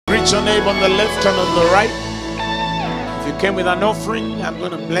Greet your neighbor on the left and on the right. If you came with an offering, I'm going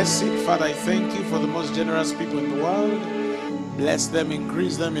to bless it. Father, I thank you for the most generous people in the world. Bless them,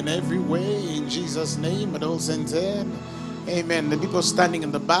 increase them in every way. In Jesus' name, and all saints said, amen. The people standing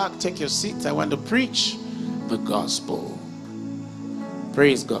in the back, take your seats. I want to preach the gospel.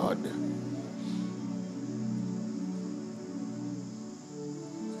 Praise God.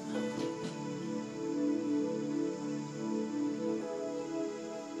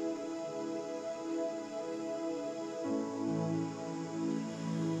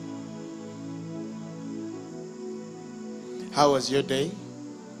 How was your day?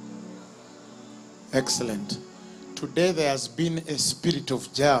 Excellent. Today there has been a spirit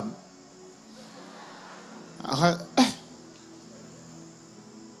of jam.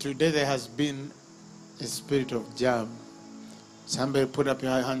 Today there has been a spirit of jam. Somebody put up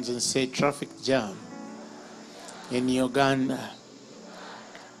your hands and say traffic jam in Uganda.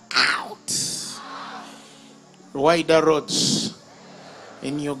 Out. Wider roads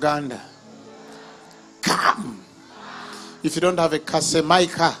in Uganda. Come. If you don't have a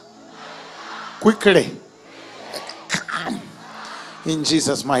Kasemaika, quickly come in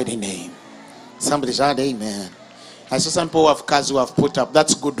Jesus' mighty name. Somebody shout amen. I saw some people have cars who have put up.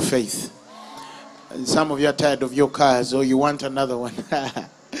 That's good faith. And some of you are tired of your cars or you want another one.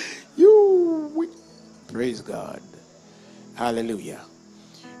 Praise God. Hallelujah.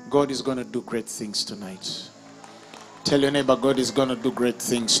 God is going to do great things tonight. Tell your neighbor, God is going to do great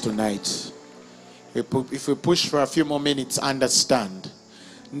things tonight. If we push for a few more minutes, understand.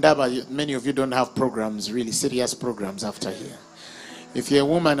 Ndaba, many of you don't have programs, really serious programs after here. If you're a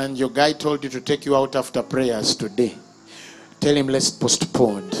woman and your guy told you to take you out after prayers today, tell him let's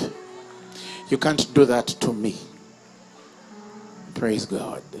postpone. You can't do that to me. Praise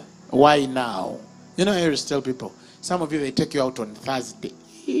God. Why now? You know, I always tell people, some of you, they take you out on Thursday.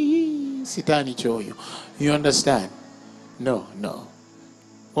 Sitani choyo. You understand? No.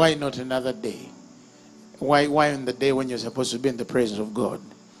 Why not another day? Why on the day when you're supposed to be in the presence of God?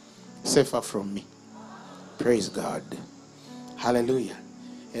 Safer from me. Praise God. Hallelujah.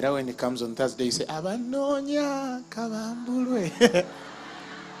 And when it comes on Thursday, you say, Abanonya kabambulwe.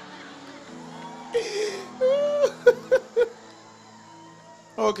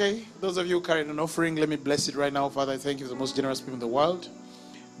 Okay, those of you who carried an offering, let me bless it right now. Father, I thank you for the most generous people in the world.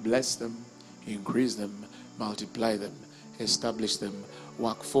 Bless them, increase them, multiply them, establish them,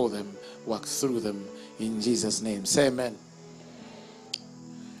 work for them, work through them. In Jesus' name. Say amen.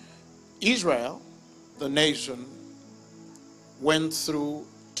 Israel, the nation, went through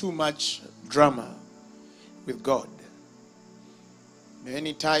too much drama with God.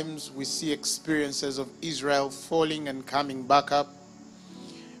 Many times we see experiences of Israel falling and coming back up,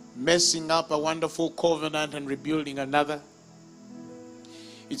 messing up a wonderful covenant and rebuilding another.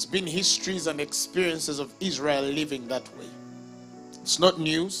 It's been histories and experiences of Israel living that way. It's not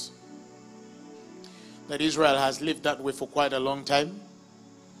news that Israel has lived that way for quite a long time.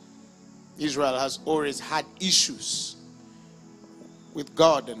 Israel has always had issues with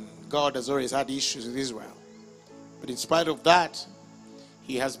God, and God has always had issues with Israel. But in spite of that,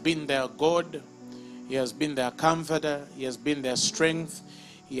 He has been their God, He has been their comforter, He has been their strength,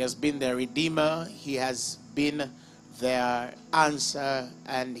 He has been their redeemer, He has been their answer,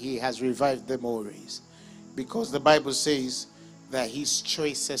 and He has revived them always. Because the Bible says that His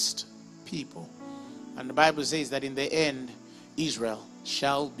choicest people. And the Bible says that in the end, Israel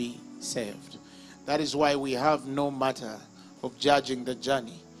shall be saved. That is why we have no matter of judging the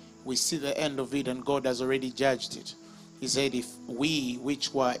journey. We see the end of it, and God has already judged it. He said, if we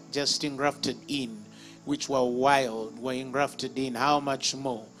which were just engrafted in, which were wild, were engrafted in, how much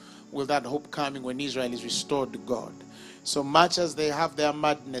more will that hope coming when Israel is restored to God? So much as they have their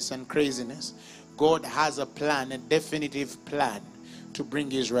madness and craziness, God has a plan, a definitive plan, to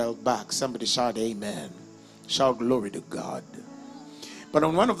bring Israel back. Somebody shout amen. Shout glory to God. But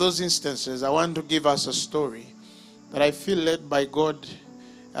on one of those instances, I want to give us a story that I feel led by God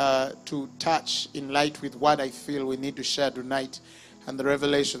to touch in light with what I feel we need to share tonight, and the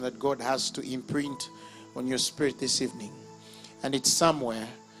revelation that God has to imprint on your spirit this evening. And it's somewhere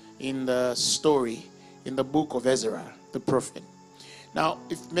in the story, in the book of Ezra, the prophet. Now,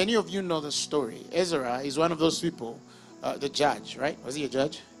 if many of you know the story, Ezra is one of those people, the judge, right? Was he a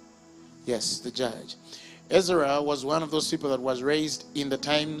judge? Yes, the judge. Ezra was one of those people that was raised in the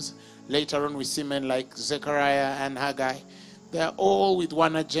times. Later on we see men like Zechariah and Haggai. They are all with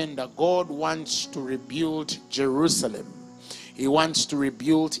one agenda. God wants to rebuild Jerusalem. He wants to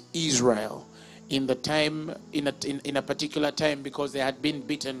rebuild Israel in the time, in a particular time, because they had been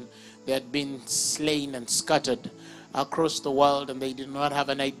beaten, they had been slain and scattered across the world, and they did not have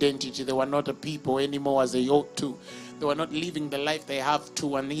an identity. They were not a people anymore as they ought to. They were not living the life they have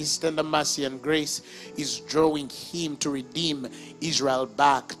to, and his tender mercy and grace is drawing him to redeem Israel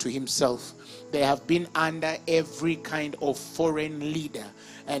back to himself. They have been under every kind of foreign leader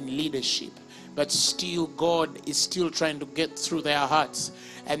and leadership, but still God is still trying to get through their hearts.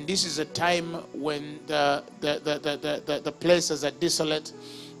 And this is a time when the places are desolate,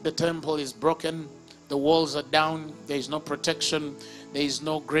 the temple is broken, the walls are down, there is no protection, there is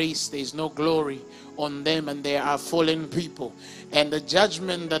no grace, there is no glory on them, and they are fallen people. And the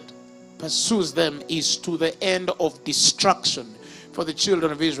judgment that pursues them is to the end of destruction for the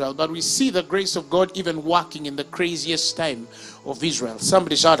children of Israel. But we see the grace of God even working in the craziest time of Israel.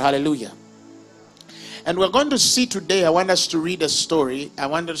 Somebody shout hallelujah. And we're going to see today, I want us to read a story. I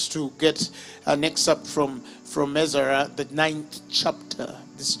want us to get an excerpt from Ezra, the 9th chapter.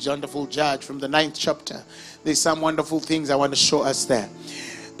 This wonderful judge from the 9th chapter. There's some wonderful things I want to show us there.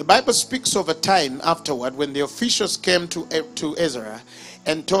 The Bible speaks of a time afterward when the officials came to Ezra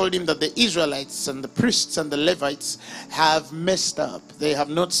and told him that the Israelites and the priests and the Levites have messed up. They have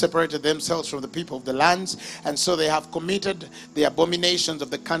not separated themselves from the people of the lands, and so they have committed the abominations of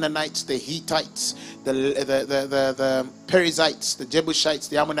the Canaanites, the Hittites, the Perizzites, the Jebusites,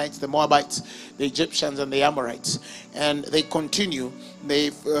 the Ammonites, the Moabites, the Egyptians, and the Amorites. And they continue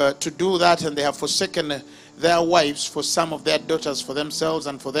to do that, and they have forsaken their wives for some of their daughters for themselves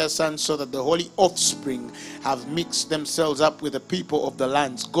and for their sons, so that the holy offspring have mixed themselves up with the people of the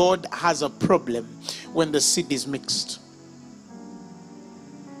lands. God has a problem when the seed is mixed.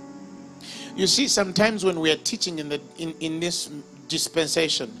 You see, sometimes when we are teaching in this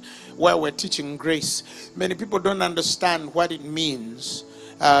dispensation where we're teaching grace, many people don't understand what it means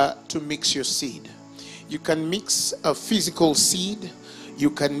to mix your seed. You can mix a physical seed,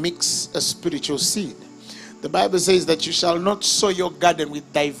 you can mix a spiritual seed. The Bible says that you shall not sow your garden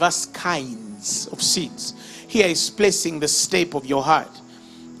with diverse kinds of seeds. Here is placing the step of your heart.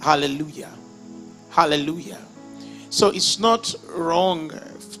 Hallelujah. Hallelujah. So it's not wrong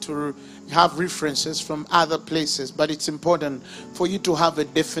to have references from other places, but it's important for you to have a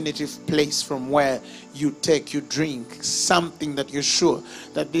definitive place from where you drink something that you're sure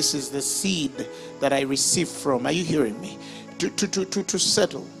that this is the seed that I received from. Are you hearing me? To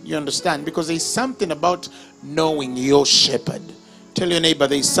settle, you understand? Because there's something about knowing your shepherd. Tell your neighbor,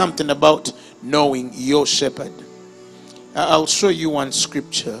 there's something about knowing your shepherd. I'll show you one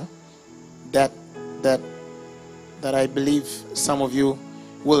scripture that I believe some of you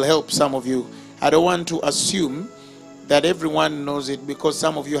will help some of you. I don't want to assume that everyone knows it, because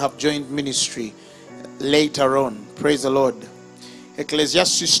some of you have joined ministry later on. Praise the Lord.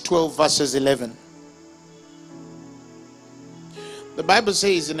 Ecclesiastes 12 verses 11. The Bible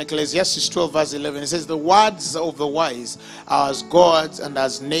says in Ecclesiastes 12 verse 11, it says, the words of the wise are as gourds and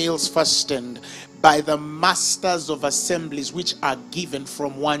as nails fastened by the masters of assemblies, which are given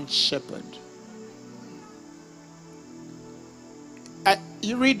from one shepherd.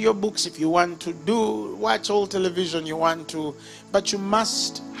 You read your books if you want to, watch all television you want to, but you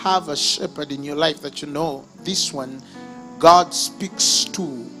must have a shepherd in your life that you know, this one, God speaks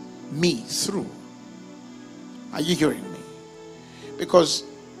to me through. Are you hearing me? Because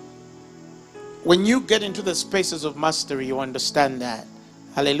when you get into the spaces of mastery, you understand that.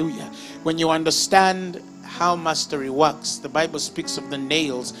 Hallelujah. When you understand how mastery works, the Bible speaks of the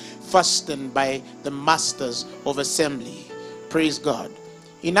nails fastened by the masters of assembly. Praise God.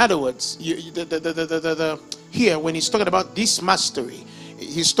 In other words, here when he's talking about this mastery,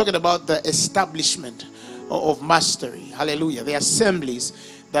 he's talking about the establishment of mastery. Hallelujah. The assemblies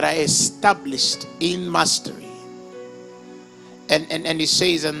that are established in mastery. And he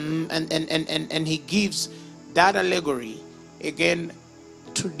says, and he gives that allegory again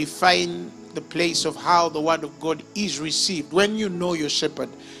to define the place of how the word of God is received. When you know your shepherd,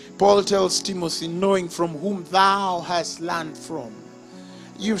 Paul tells Timothy, knowing from whom thou hast learned from.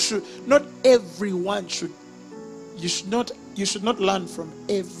 You should not learn from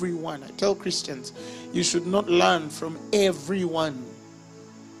everyone. I tell Christians, you should not learn from everyone.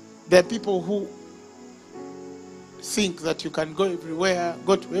 There are people who think that you can go everywhere,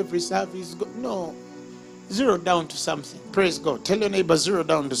 go to every service. No. Zero down to something. Praise God. Tell your neighbor, zero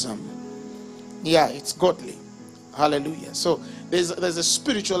down to something. Yeah, it's godly. Hallelujah. So there's a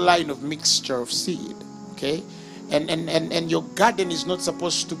spiritual line of mixture of seed. Okay? And your garden is not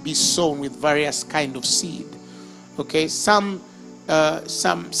supposed to be sown with various kind of seed. Okay? Some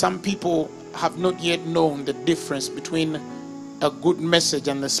people have not yet known the difference between a good message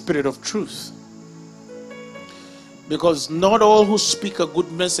and the spirit of truth. Because not all who speak a good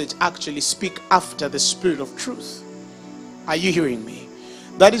message actually speak after the spirit of truth. Are you hearing me?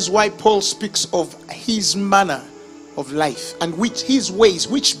 That is why Paul speaks of his manner of life and which his ways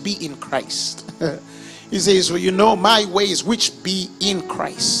which be in Christ. He says, well, you know, my ways which be in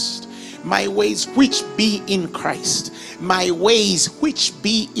Christ. My ways which be in Christ. My ways which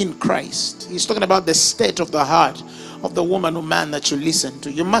be in Christ. He's talking about the state of the heart of the woman or man that you listen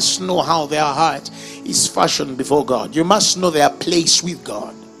to. You must know how their heart is fashioned before God. You must know their place with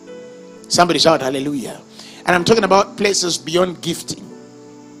God. Somebody shout hallelujah. And I'm talking about places beyond gifting.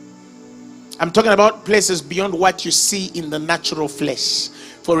 I'm talking about places beyond what you see in the natural flesh.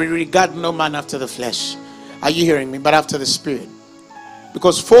 For we regard no man after the flesh. Are you hearing me? But after the spirit.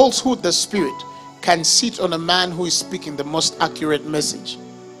 Because falsehood, the spirit, can sit on a man who is speaking the most accurate message.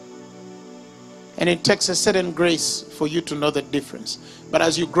 And it takes a certain grace for you to know the difference. But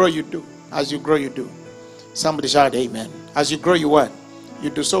as you grow, you do. As you grow, you do. Somebody shout amen. As you grow, you what? You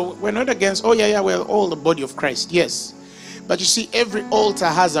do. So we're not against, oh yeah, we're all the body of Christ. Yes. But you see, every altar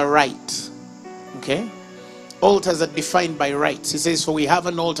has a right. Okay? Altars are defined by rights. He says, for we have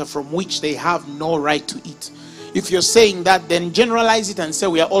an altar from which they have no right to eat. If you're saying that, then generalize it and say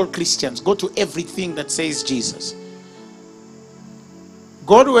we are all Christians. Go to everything that says Jesus.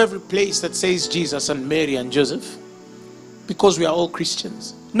 Go to every place that says Jesus and Mary and Joseph. Because we are all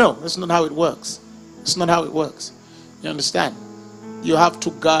Christians. No, that's not how it works. That's not how it works. You understand? You have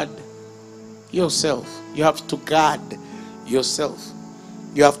to guard yourself. You have to guard yourself.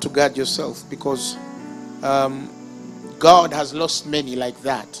 You have to guard yourself because God has lost many like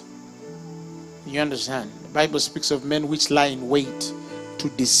that. You understand? The Bible speaks of men which lie in wait to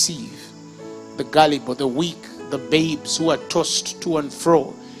deceive. The gullible, the weak, the babes who are tossed to and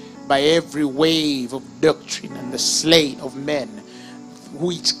fro by every wave of doctrine and the sleight of men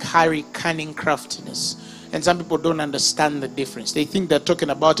which carry cunning craftiness. And some people don't understand the difference. They think they're talking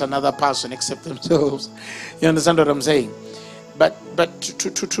about another person except themselves. You understand what I'm saying? But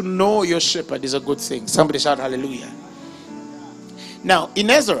to know your shepherd is a good thing. Somebody shout hallelujah. Now, in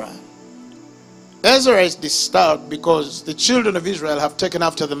Ezra is disturbed because the children of Israel have taken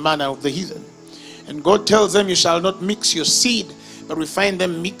after the manner of the heathen. And God tells them, you shall not mix your seed. But we find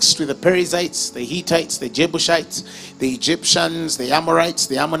them mixed with the Perizzites, the Hittites, the Jebusites, the Egyptians, the Amorites,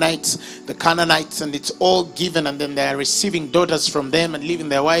 the Ammonites, the Canaanites, and it's all given, and then they are receiving daughters from them and leaving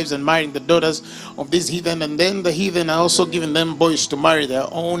their wives and marrying the daughters of these heathen, and then the heathen are also giving them boys to marry their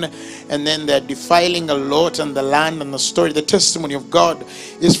own, and then they're defiling a lot and the land and the story. The testimony of God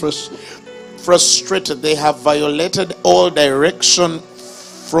is frustrated. They have violated all direction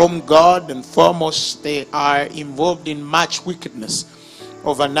from God, and foremost they are involved in much wickedness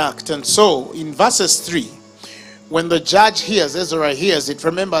of an act. And so in verses 3, when the judge hears, Ezra hears it,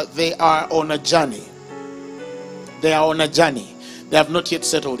 remember they are on a journey. They are on a journey. They have not yet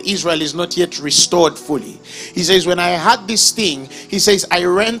settled. Israel is not yet restored fully. He says, when I had this thing, he says, I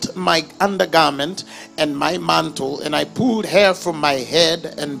rent my undergarment and my mantle, and I pulled hair from my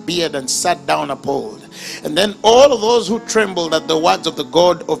head and beard and sat down appalled. And then all of those who trembled at the words of the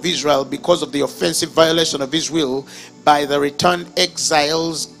God of Israel because of the offensive violation of his will by the returned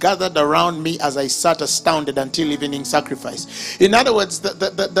exiles gathered around me as I sat astounded until evening sacrifice. In other words,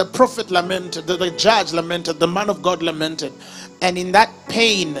 the prophet lamented, the judge lamented, the man of God lamented. And in that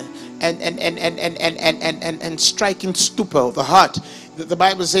pain and striking stupor of the heart, the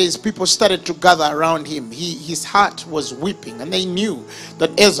Bible says people started to gather around him. His heart was weeping, and they knew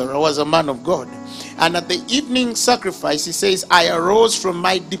that Ezra was a man of God. And at the evening sacrifice, he says, I arose from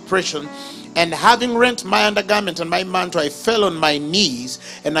my depression, and having rent my undergarment and my mantle, I fell on my knees,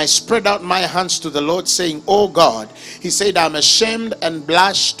 and I spread out my hands to the Lord, saying, O God, he said, I'm ashamed and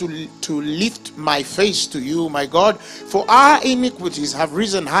blush to lift my face to you, my God, for our iniquities have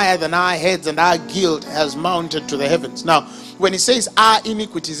risen higher than our heads, and our guilt has mounted to the heavens. Now, when he says our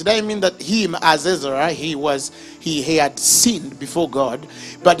iniquities, it doesn't mean that him as Ezra, he had sinned before God,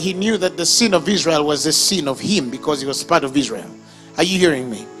 but he knew that the sin of Israel was the sin of him because he was part of Israel. Are you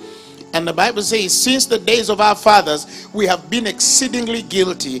hearing me? And the Bible says, since the days of our fathers, we have been exceedingly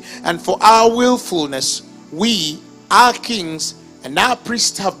guilty, and for our willfulness, we, our kings, and our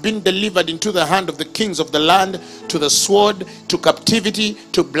priests have been delivered into the hand of the kings of the land, to the sword, to captivity,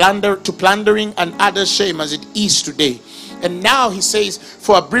 to plundering, and other shame as it is today. And now he says,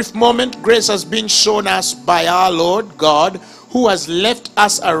 for a brief moment, grace has been shown us by our Lord God, who has left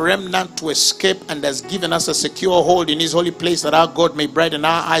us a remnant to escape and has given us a secure hold in his holy place, that our God may brighten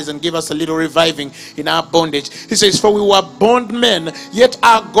our eyes and give us a little reviving in our bondage. He says, for we were bondmen, yet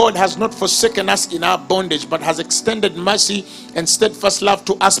our God has not forsaken us in our bondage, but has extended mercy and steadfast love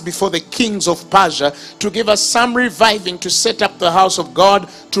to us before the kings of Persia, to give us some reviving, to set up the house of God,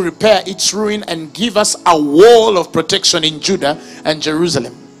 to repair its ruin, and give us a wall of protection in Judah and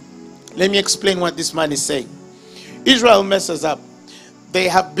Jerusalem. Let me explain what this man is saying. Israel messes up. They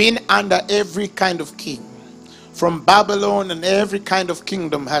have been under every kind of king, from Babylon, and every kind of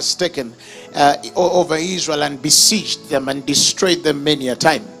kingdom has taken over Israel and besieged them and destroyed them many a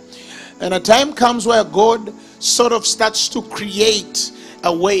time. And a time comes where God sort of starts to create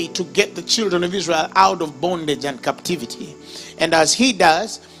a way to get the children of Israel out of bondage and captivity. And as he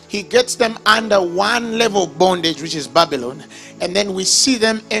does, he gets them under one level of bondage, which is Babylon. And then we see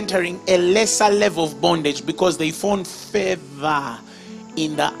them entering a lesser level of bondage because they found favor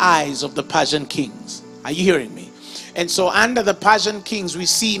in the eyes of the Persian kings. Are you hearing me? And so under the Persian kings, we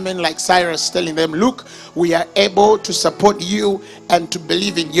see men like Cyrus telling them, look, we are able to support you and to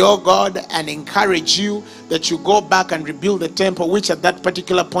believe in your God and encourage you that you go back and rebuild the temple, which at that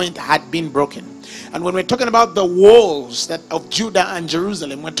particular point had been broken. And when we're talking about the walls that of Judah and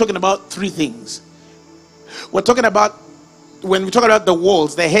Jerusalem, we're talking about three things. We're talking about, when we talk about the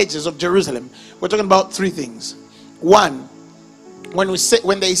walls, the hedges of Jerusalem, we're talking about three things. One, when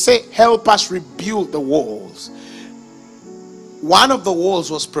they say, help us rebuild the walls, one of the walls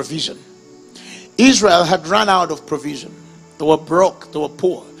was provision. Israel had run out of provision. They were broke, they were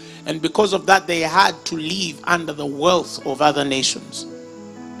poor. And because of that, they had to live under the wealth of other nations.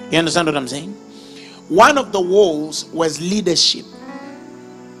 You understand what I'm saying? One of the walls was leadership.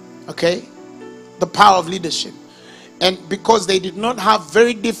 Okay? The power of leadership. And because they did not have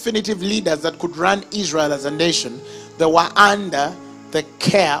very definitive leaders that could run Israel as a nation, they were under the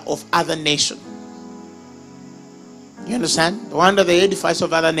care of other nations. You understand? They were under the edifice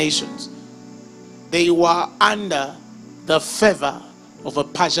of other nations. They were under the favor of a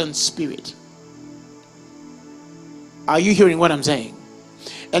Persian spirit. Are you hearing what I'm saying?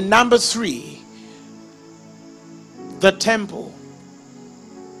 And number three, the temple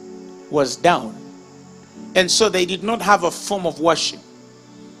was down. And so they did not have a form of worship.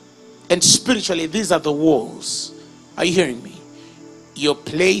 And spiritually, these are the walls. Are you hearing me? Your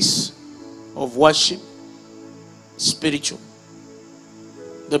place of worship, spiritual.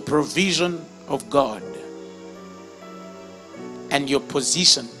 The provision of God. And your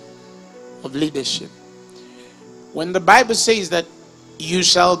position of leadership. When the Bible says that you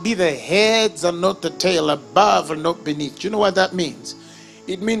shall be the heads and not the tail, above and not beneath. Do you know what that means?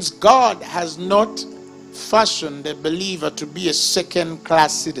 It means God has not fashioned a believer to be a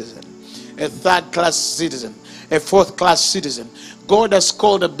second-class citizen, a third-class citizen, a fourth-class citizen. God has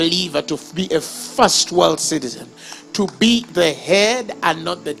called a believer to be a first-world citizen, to be the head and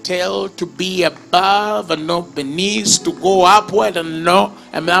not the tail, to be above and not beneath, to go upward and not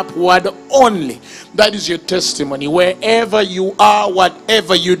upward only. That is your testimony. Wherever you are,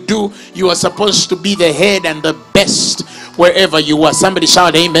 whatever you do, you are supposed to be the head and the best wherever you are. Somebody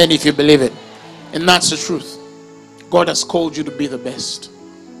shout amen if you believe it. And that's the truth. God has called you to be the best.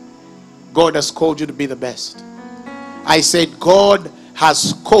 God has called you to be the best. I said God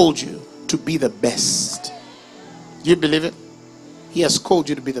has called you to be the best. Do you believe it? He has called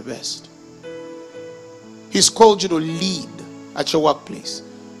you to be the best. He's called you to lead at your workplace.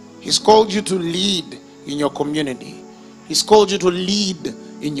 He's called you to lead in your community. He's called you to lead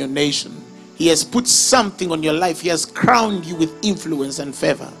in your nation. He has put something on your life. He has crowned you with influence and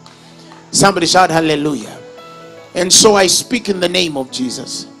favor. Somebody shout hallelujah. And so I speak in the name of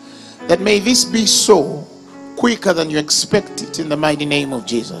Jesus, that may this be so quicker than you expect it, in the mighty name of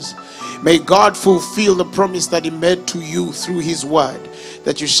Jesus. May God fulfill the promise that he made to you through his word,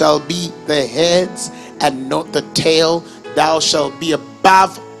 that you shall be the heads and not the tail. Thou shalt be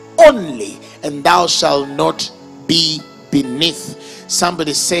above only, and thou shalt not be beneath.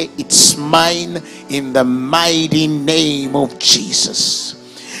 Somebody say, it's mine in the mighty name of Jesus.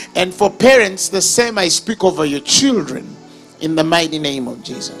 And for parents, the same I speak over your children in the mighty name of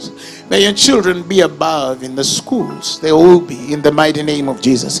Jesus. May your children be above in the schools. They will be in the mighty name of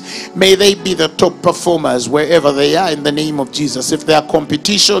Jesus. May they be the top performers wherever they are in the name of Jesus. If there are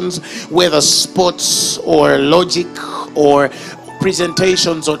competitions, whether sports or logic or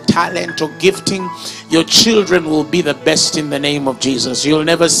presentations or talent or gifting, your children will be the best in the name of Jesus. You'll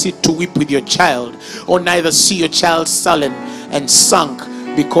never sit to weep with your child, or neither see your child sullen and sunk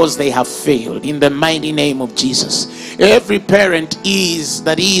because they have failed. In the mighty name of Jesus. Every parent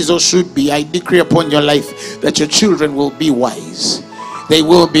that is or should be, I decree upon your life that your children will be wise. They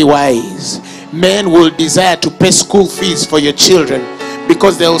will be wise. Men will desire to pay school fees for your children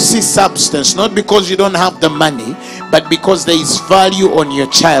because they'll see substance, not because you don't have the money, but because there is value on your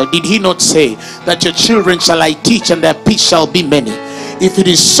child. Did he not say that your children shall I teach and their peace shall be many? If it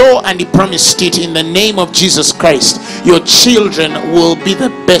is so, and he promised it, in the name of Jesus Christ, your children will be the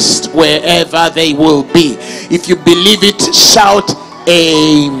best wherever they will be. If you believe it, shout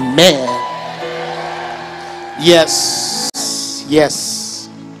amen. Yes, yes.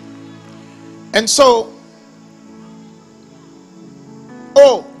 And so,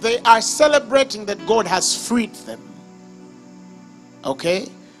 they are celebrating that God has freed them. Okay?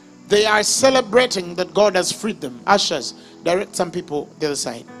 They are celebrating that God has freed them. Ushers, direct some people the other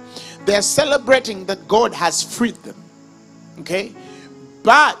side. They are celebrating that God has freed them. Okay?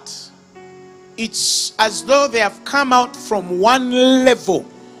 But it's as though they have come out from one level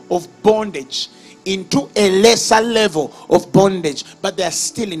of bondage into a lesser level of bondage, but they are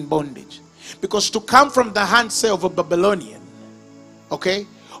still in bondage. Because to come from the hand, say, of a Babylonian, okay,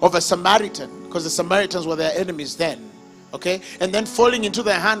 of a Samaritan, because the Samaritans were their enemies then, okay, and then falling into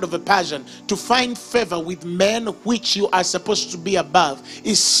the hand of a Persian, to find favor with men which you are supposed to be above,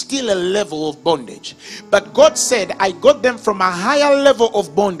 is still a level of bondage. But God said, I got them from a higher level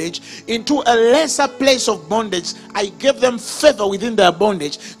of bondage into a lesser place of bondage. I gave them favor within their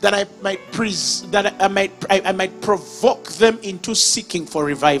bondage, that I might provoke them into seeking for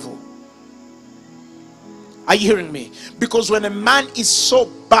revival. Are you hearing me? Because when a man is so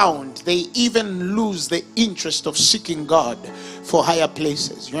bound, they even lose the interest of seeking God for higher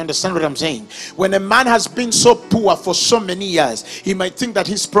places. You understand what I'm saying? When a man has been so poor for so many years, he might think that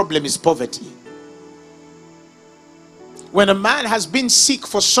his problem is poverty. When a man has been sick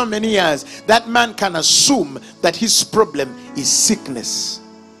for so many years, that man can assume that his problem is sickness.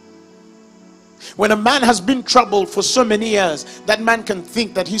 When a man has been troubled for so many years, that man can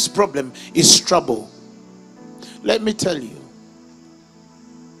think that his problem is trouble. Let me tell you,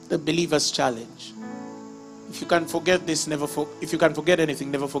 the believer's challenge. If you can forget this, if you can forget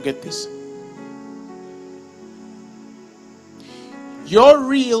anything, never forget this. Your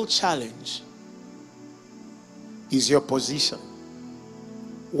real challenge is your position,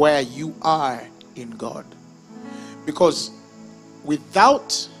 where you are in God. Because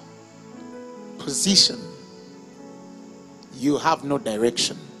without position, you have no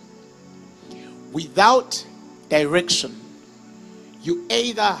direction. Without direction, you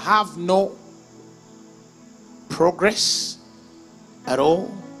either have no progress at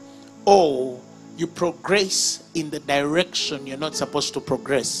all, or you progress in the direction you're not supposed to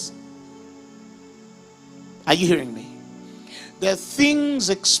progress. Are you hearing me? There are things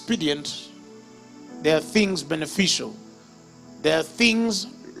expedient, there are things beneficial, there are things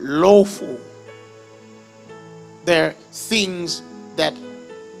lawful, there are things that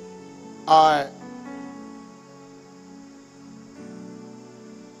are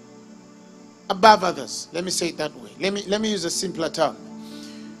above others. Let me say it that way. Let me use a simpler term.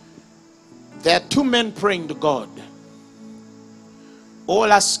 There are two men praying to God, all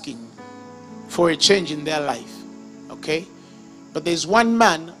asking for a change in their life. Okay? But there's one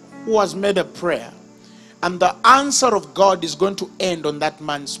man who has made a prayer, and the answer of God is going to end on that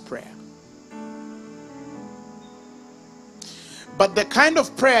man's prayer. But the kind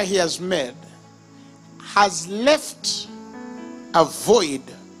of prayer he has made has left a void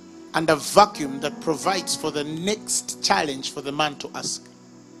and a vacuum that provides for the next challenge for the man to ask.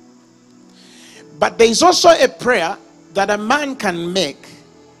 But there is also a prayer that a man can make,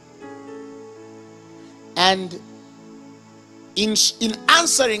 and in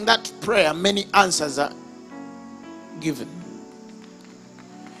answering that prayer, many answers are given,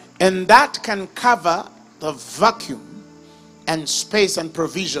 and that can cover the vacuum and space and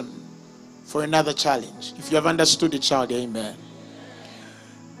provision for another challenge. If you have understood it, shout amen.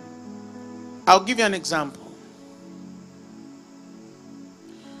 I'll give you an example.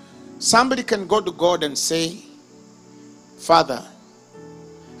 Somebody can go to God and say, Father,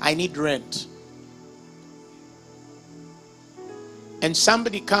 I need rent. And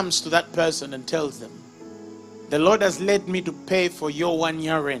somebody comes to that person and tells them, the Lord has led me to pay for your 1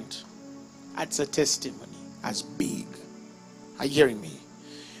 year rent. That's a testimony as big. Are you hearing me?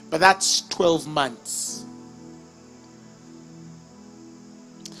 But that's 12 months.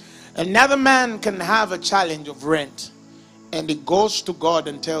 Another man can have a challenge of rent, and he goes to God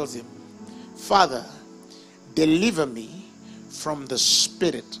and tells him, Father, deliver me from the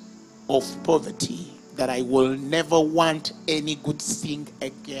spirit of poverty that I will never want any good thing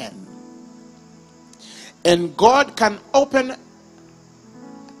again. And God can open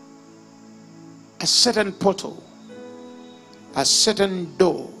a certain portal, a certain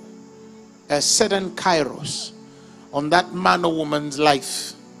door, a certain kairos on that man or woman's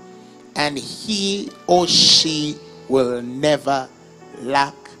life, and he or she will never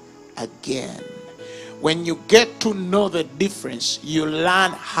lack again. When you get to know the difference, you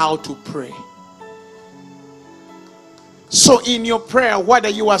learn how to pray. So in your prayer, what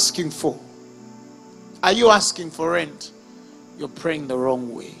are you asking for? Are you asking for rent? You're praying the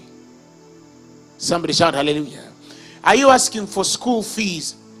wrong way. Somebody shout hallelujah. Are you asking for school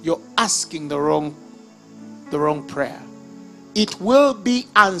fees? You're asking the wrong prayer. It will be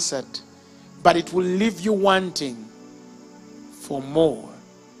answered, but it will leave you wanting for more.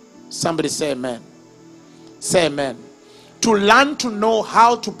 Somebody say amen. Say amen. To learn to know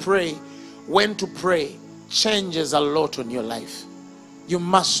how to pray, when to pray, changes a lot on your life. You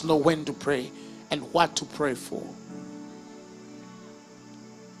must know when to pray and what to pray for.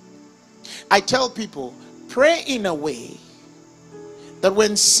 I tell people, pray in a way that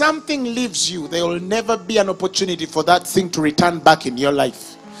when something leaves you, there will never be an opportunity for that thing to return back in your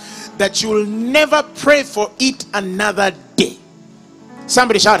life. That you will never pray for it another day.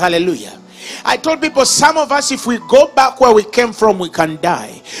 Somebody shout hallelujah. I told people, some of us, if we go back where we came from, we can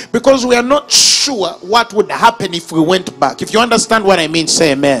die, because we are not sure what would happen if we went back. If you understand what I mean,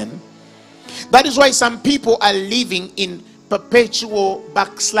 say amen. That is why some people are living in perpetual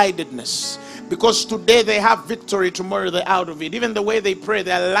backslidedness, because today they have victory, tomorrow they're out of it. Even the way they pray,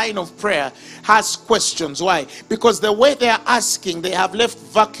 their line of prayer has questions. Why? Because the way they are asking, they have left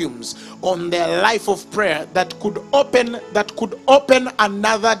vacuums on their life of prayer that could open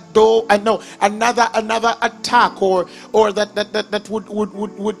another door, another attack, or that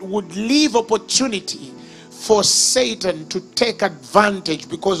would leave opportunity for Satan to take advantage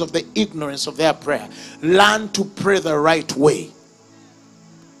because of the ignorance of their prayer. Learn to pray the right way.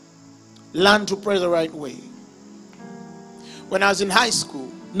 Learn to pray the right way. When I was in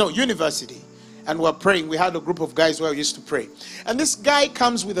university, and we were praying, we had a group of guys where we used to pray. And this guy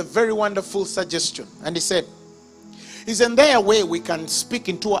comes with a very wonderful suggestion. And he said, isn't there a way we can speak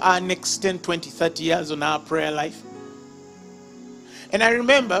into our next 10, 20, 30 years on our prayer life? And I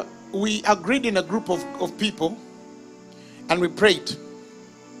remember we agreed in a group of people, and we prayed.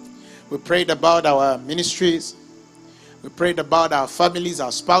 We prayed about our ministries. We prayed about our families,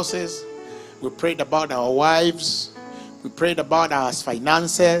 our spouses. We prayed about our wives. We prayed about our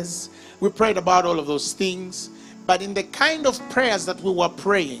finances. We prayed about all of those things. But in the kind of prayers that we were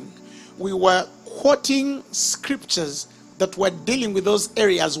praying, we were quoting scriptures that were dealing with those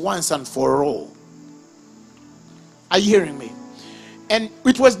areas once and for all. Are you hearing me? And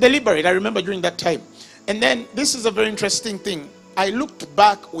it was deliberate, I remember, during that time. And then, this is a very interesting thing. I looked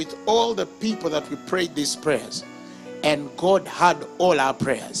back with all the people that we prayed these prayers, and God heard all our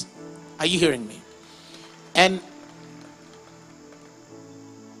prayers. Are you hearing me? And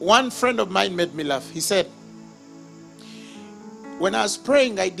one friend of mine made me laugh. He said, when I was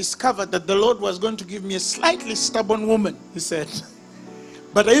praying, I discovered that the Lord was going to give me a slightly stubborn woman. He said,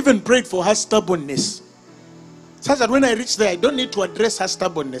 but I even prayed for her stubbornness, such that when I reach there, I don't need to address her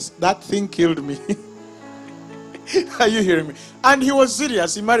stubbornness. That thing killed me. Are you hearing me? And he was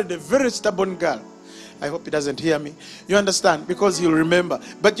serious. He married a very stubborn girl. I hope he doesn't hear me. You understand? Because he'll remember.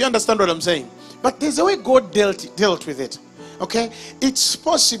 But you understand what I'm saying? But there's a way God dealt with it. Okay? It's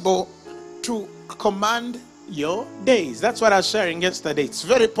possible to command your days. That's what I was sharing yesterday. It's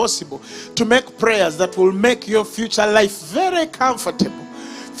very possible to make prayers that will make your future life very comfortable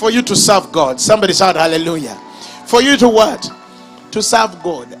for you to serve God. Somebody shout hallelujah. For you to what? To serve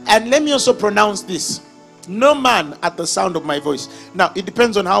God. And let me also pronounce this. No man at the sound of my voice. Now, it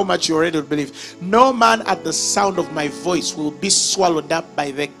depends on how much you already believe. No man at the sound of my voice will be swallowed up by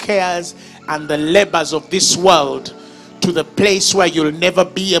the cares and the labors of this world to the place where you'll never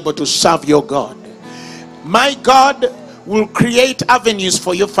be able to serve your God. My God will create avenues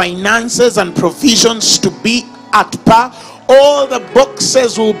for your finances and provisions to be at par. All the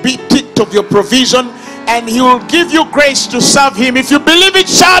boxes will be ticked of your provision, and he will give you grace to serve him. If you believe it,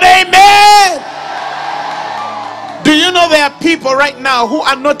 shout amen. Do you know there are people right now who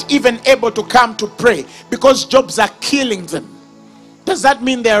are not even able to come to pray because jobs are killing them? Does that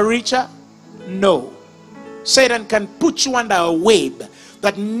mean they are richer? No. Satan can put you under a web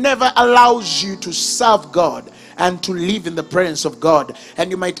that never allows you to serve God and to live in the presence of God. And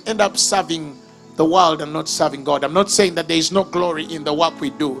you might end up serving the world are not serving God. I'm not saying that there is no glory in the work we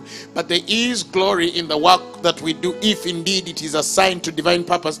do, but there is glory in the work that we do if indeed it is assigned to divine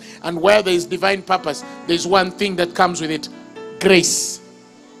purpose. And where there is divine purpose, there's one thing that comes with it: grace.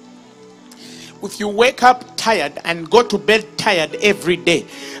 If you wake up tired and go to bed tired every day,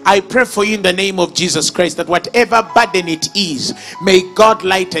 I pray for you in the name of Jesus Christ that whatever burden it is, may God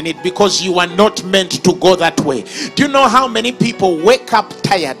lighten it, because you are not meant to go that way. Do you know how many people wake up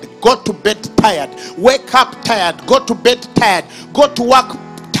tired, go to bed tired, wake up tired, go to bed tired, go to work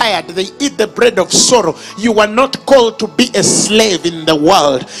tired, they eat the bread of sorrow? You are not called to be a slave in the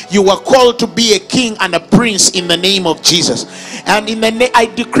world. You are called to be a king and a prince in the name of Jesus. And I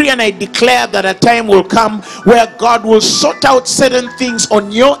decree and I declare that a time will come where God will sort out certain things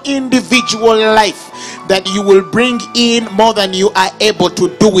on your individual life that you will bring in more than you are able to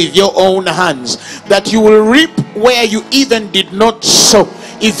do with your own hands, that you will reap where you even did not sow.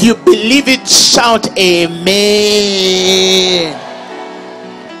 If you believe it, shout amen.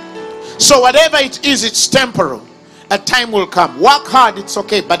 So whatever it is, it's temporal. A time will come. Work hard, it's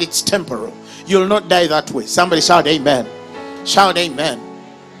okay, but it's temporal. You'll not die that way. Somebody shout amen. Shout amen.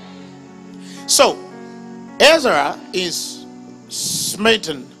 So Ezra is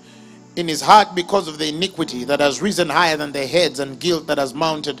smitten in his heart because of the iniquity that has risen higher than their heads, and guilt that has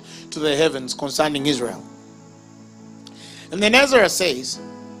mounted to the heavens concerning Israel. And then Ezra says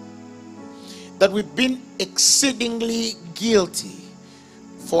that we've been exceedingly guilty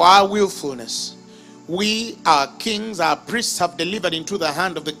for our willfulness. We, our kings, our priests, have delivered into the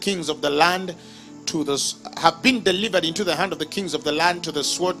hand of the kings of the land, have been delivered into the hand of the kings of the land, to the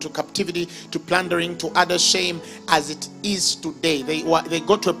sword, to captivity, to plundering, to utter shame, as it is today. They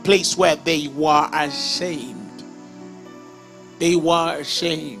got to a place where they were ashamed. They were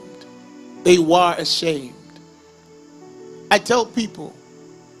ashamed. They were ashamed. I tell people,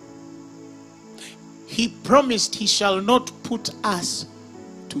 he promised he shall not put us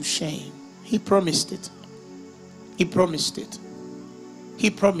to shame. He promised it. He promised it. He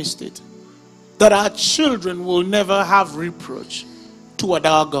promised it. That our children will never have reproach toward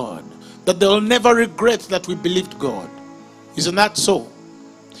our God. That they'll never regret that we believed God. Isn't that so?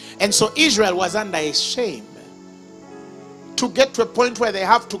 And so Israel was under a shame to get to a point where they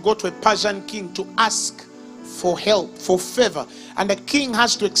have to go to a Persian king to ask for help, for favor. And the king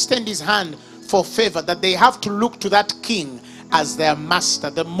has to extend his hand for favor, that they have to look to that king as their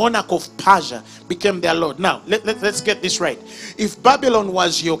master. The monarch of Persia became their lord. Now, let's get this right. If Babylon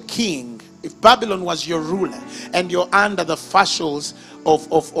was your king, if Babylon was your ruler, and you're under the fascials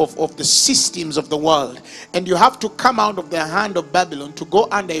of the systems of the world, and you have to come out of the hand of Babylon to go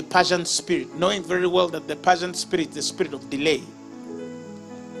under a Persian spirit, knowing very well that the Persian spirit is the spirit of delay.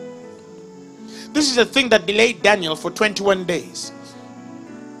 This is the thing that delayed Daniel for 21 days.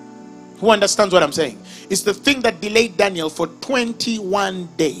 Who understands what I'm saying? It's the thing that delayed Daniel for 21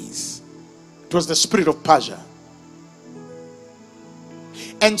 days. It was the spirit of Persia.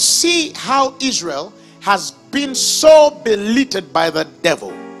 And see how Israel has been so belittled by the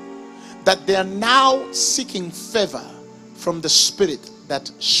devil that they are now seeking favor from the spirit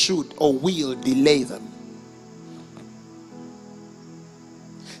that should or will delay them.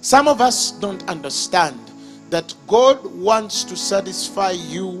 Some of us don't understand that God wants to satisfy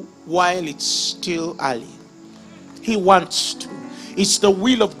you while it's still early. He wants to. It's the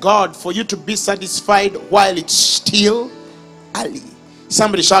will of God for you to be satisfied while it's still early.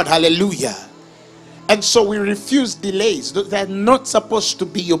 Somebody shout hallelujah. And so we refuse delays. They're not supposed to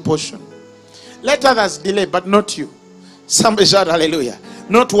be your portion. Let others delay, but not you. Somebody shout hallelujah.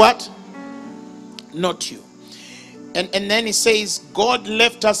 Not what? Not you. And then he says, God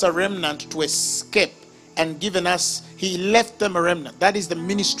left us a remnant to escape, and given us, he left them a remnant. That is the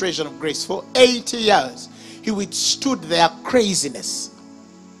ministration of grace. For 80 years, he withstood their craziness.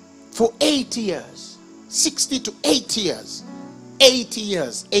 For 80 years. 60 to 80 years. 80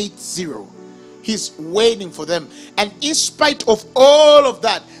 years, 80. He's waiting for them. And in spite of all of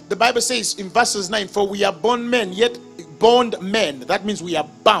that, the Bible says in verses 9, for we are born men, yet bond men. That means we are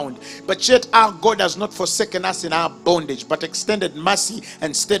bound. But yet our God has not forsaken us in our bondage, but extended mercy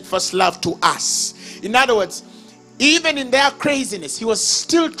and steadfast love to us. In other words, even in their craziness, he was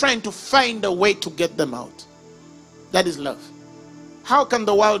still trying to find a way to get them out. That is love. How can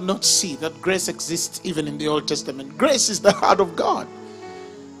the world not see that grace exists even in the Old Testament? Grace is the heart of God.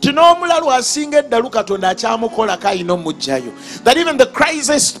 That even the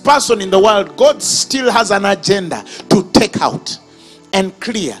craziest person in the world, God still has an agenda to take out and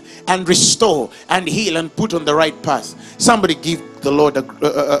clear and restore and heal and put on the right path. Somebody give the Lord a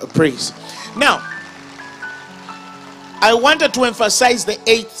praise. Now, I wanted to emphasize the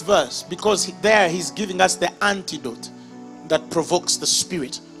 8th verse because there he's giving us the antidote that provokes the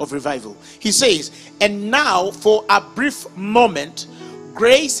spirit of revival. He says, and now for a brief moment,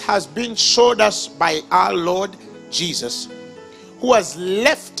 grace has been showed us by our Lord Jesus, who has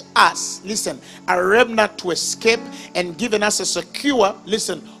left us, listen, a remnant to escape and given us a secure,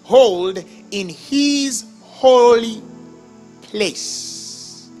 listen, hold in his holy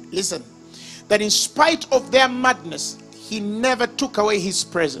place. Listen, that in spite of their madness, he never took away his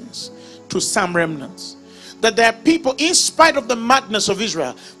presence to some remnants. That there are people, in spite of the madness of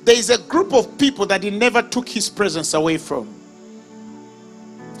Israel, there is a group of people that he never took his presence away from.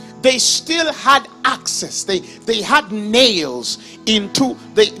 They still had access. They had nails into,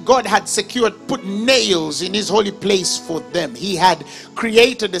 God had secured, put nails in his holy place for them. He had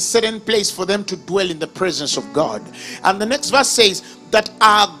created a certain place for them to dwell in the presence of God. And the next verse says that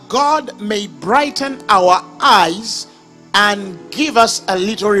our God may brighten our eyes and give us a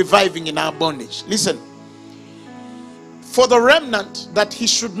little reviving in our bondage. Listen, for the remnant that he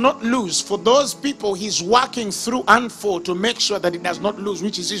should not lose, for those people he's working through and for to make sure that he does not lose,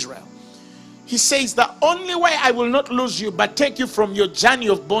 which is Israel. He says the only way I will not lose you but take you from your journey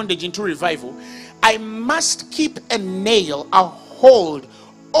of bondage into revival, I must keep a nail, a hold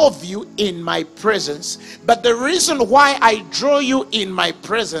of you in my presence. But the reason why I draw you in my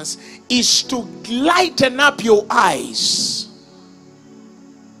presence is to lighten up your eyes.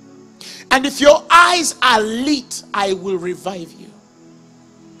 And if your eyes are lit, I will revive you.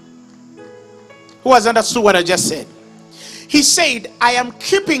 Who has understood what I just said? He said, I am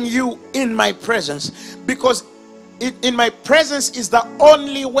keeping you in my presence because in my presence is the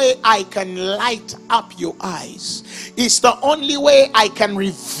only way I can light up your eyes. It's the only way I can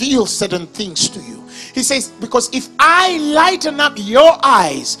reveal certain things to you. He says, because if I lighten up your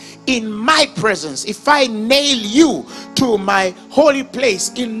eyes in my presence, if I nail you to my holy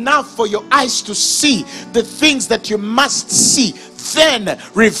place enough for your eyes to see the things that you must see, then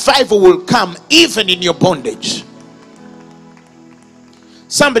revival will come even in your bondage.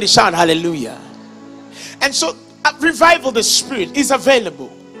 Somebody shout hallelujah. And so revival, the spirit is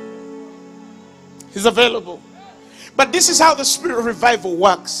available. Is available. But this is how the spirit of revival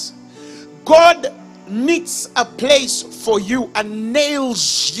works. God needs a place for you and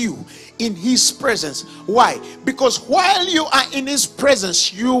nails you in his presence. Why? Because while you are in his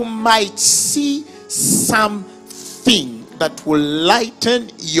presence, you might see something that will lighten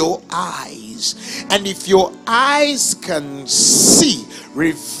your eyes. And if your eyes can see,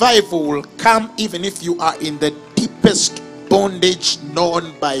 revival will come even if you are in the deepest bondage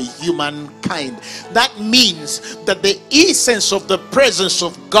known by humankind. That means that the essence of the presence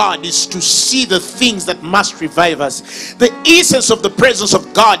of God is to see the things that must revive us. The essence of the presence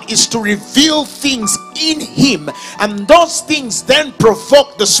of God is to reveal things in him, and those things then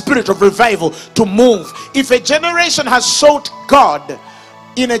provoke the spirit of revival to move. If a generation has sought God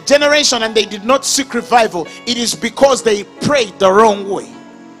in a generation and they did not seek revival, it is because they prayed the wrong way.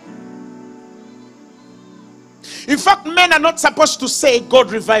 In fact, men are not supposed to say,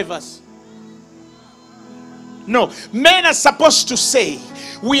 God revive us. No, men are supposed to say,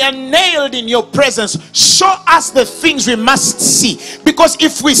 we are nailed in your presence. Show us the things we must see. Because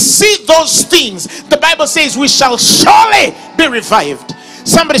if we see those things, the Bible says we shall surely be revived.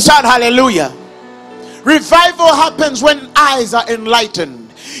 Somebody shout hallelujah. Revival happens when eyes are enlightened.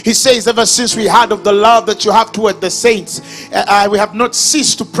 He says, ever since we heard of the love that you have toward the saints, we have not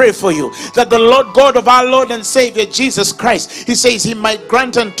ceased to pray for you, that the Lord God of our Lord and Savior Jesus Christ, he says, he might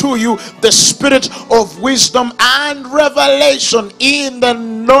grant unto you the spirit of wisdom and revelation in the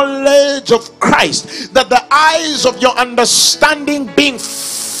knowledge of Christ, that the eyes of your understanding being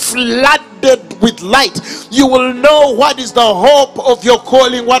flooded with light, you will know what is the hope of your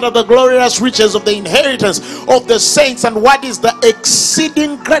calling, what are the glorious riches of the inheritance of the saints, and what is the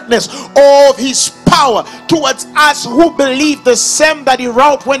exceeding greatness of his power towards us who believe, the same that he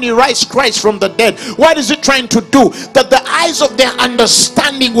wrought when he raised Christ from the dead. What is it trying to do? That the eyes of their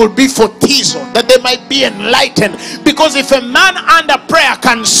understanding will be fortizo, that they might be enlightened. Because if a man under prayer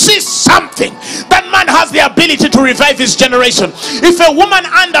can see something, that man has the ability to revive his generation. If a woman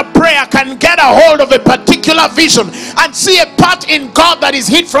under prayer can get a hold of a particular vision and see a part in God that is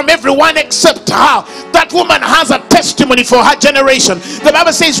hid from everyone except her, that woman has a testimony for her generation. The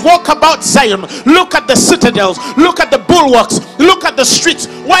Bible says, walk about Zion, look at the citadels, look at the bulwarks, look at the streets.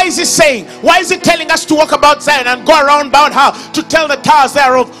 Why is he saying, why is he telling us to walk about Zion and go around about her to tell the towers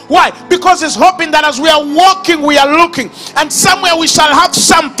thereof? Why? Because he's hoping that as we are walking, we are looking, and somewhere we shall have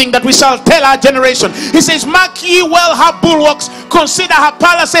something that we shall tell our generation. He says, mark ye ye well her bulwarks, consider her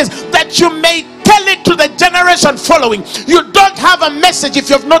palaces, that you may tell it to the generation following. You don't have a message if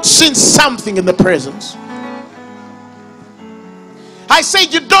you have not seen something in the presence. I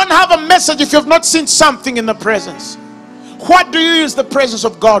said you don't have a message if you have not seen something in the presence. What do you use the presence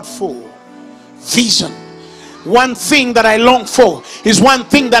of God for? Vision. One thing that I long for is one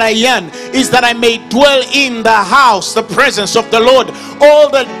thing that I yearn, is that I may dwell in the house, the presence of the Lord, all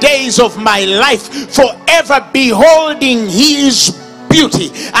the days of my life, forever beholding his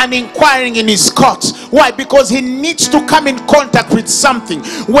beauty and inquiring in his courts. Why? Because he needs to come in contact with something.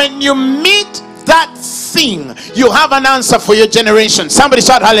 When you meet that thing, you have an answer for your generation. Somebody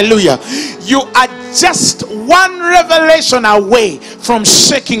shout hallelujah. You are just one revelation away from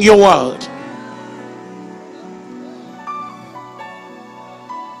shaking your world.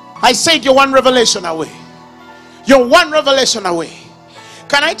 I said you're one revelation away. You're one revelation away.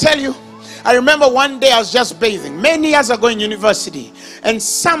 Can I tell you, I remember one day I was just bathing many years ago in university, and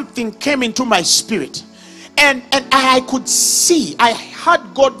something came into my spirit, and I could see, I heard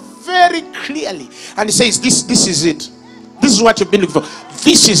God very clearly, and he says, this is it. This is what you've been looking for.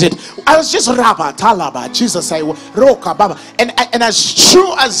 This is it. I was just Rabba, Talaba, Jesus, I Roka, Baba, and as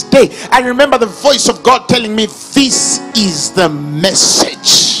true as day, I remember the voice of God telling me, this is the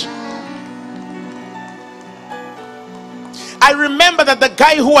message. I remember that the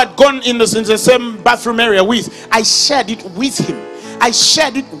guy who had gone in the same bathroom area with, I shared it with him. I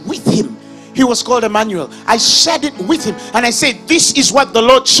shared it with him. He was called Emmanuel. I shared it with him, and I said, this is what the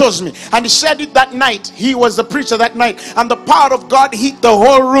Lord shows me. And he shared it that night. He was the preacher that night, and the power of God hit the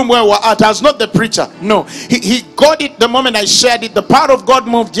whole room where we were at. I was not the preacher, no. He got it the moment I shared it. The power of God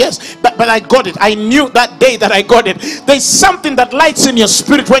moved, yes, but I got it. I knew that day that I got it. There's something that lights in your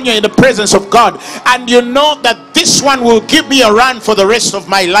spirit when you're in the presence of God, and you know that this one will give me a run for the rest of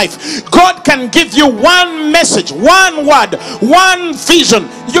my life. God can give you one message, one word, one vision.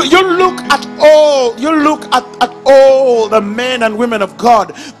 You look at all the men and women of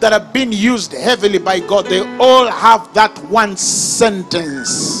God that have been used heavily by God. They all have that one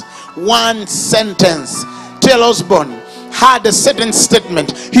sentence. One sentence. Tell Osborne had a certain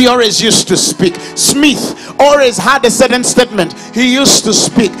statement he always used to speak. Smith always had a certain statement he used to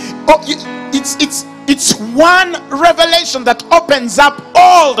speak. It's one revelation that opens up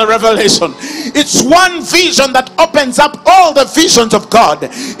all the revelation. It's one vision that opens up all the visions of God.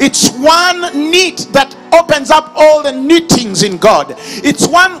 It's one knit that opens up all the knittings in God. It's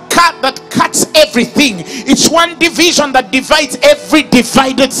one cut that cuts everything. It's one division that divides every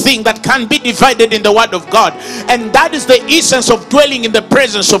divided thing that can be divided in the word of God. And that is the essence of dwelling in the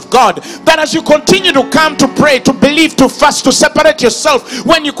presence of God. That as you continue to come to pray, to believe, to fast, to separate yourself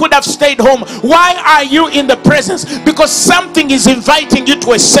when you could have stayed home, why are you in the presence? Because something is inviting you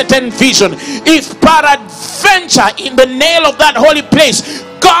to a certain vision. If peradventure in the nail of that holy place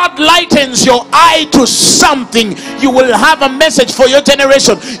God lightens your eye to something, you will have a message for your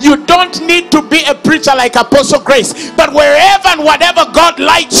generation. You don't need to be a preacher like Apostle Grace, but wherever and whatever God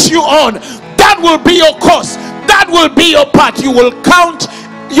lights you on, that will be your course, that will be your part. You will count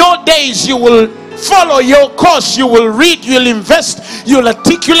your days, you will follow your course, you will read, you'll invest, you'll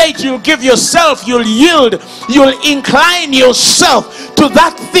articulate, you'll give yourself, you'll yield, you'll incline yourself to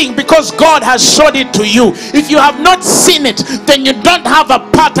that thing because God has showed it to you. If you have not seen it, then you don't have a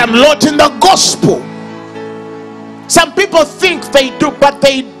part and lot in the gospel. Some people think they do, but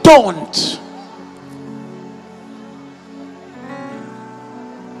they don't.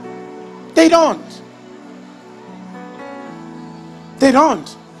 They don't. They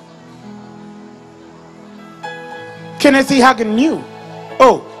don't. Kenneth E. Hagin knew,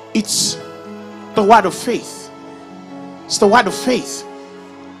 oh, it's the word of faith. It's the word of faith.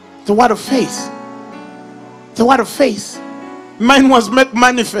 The word of faith. The word of faith. Mine was made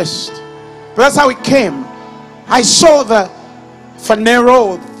manifest. But that's how it came. I saw the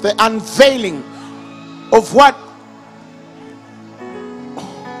Phaneroo, the unveiling of what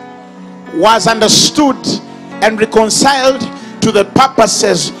was understood and reconciled to the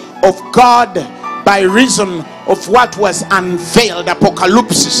purposes of God by reason of what was unveiled.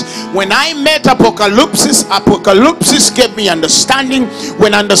 Apocalypse. When I met Apocalypse gave me understanding.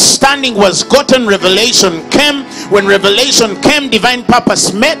 When understanding was gotten, revelation came. When revelation came, divine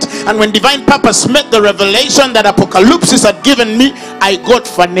purpose met. And when divine purpose met the revelation that Apocalypse had given me, I got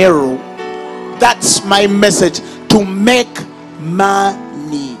Phaneroo. That's my message, to make manifest.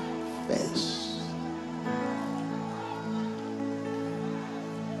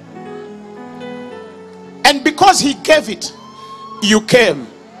 And because he gave it, you came.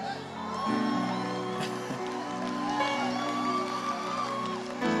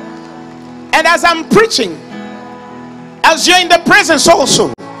 And as I'm preaching, As you're in the presence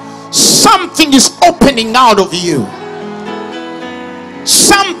also, something is opening out of you.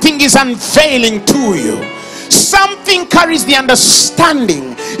 Something is unveiling to you. Something carries the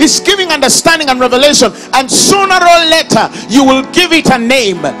understanding. It's giving understanding and revelation, and sooner or later you will give it a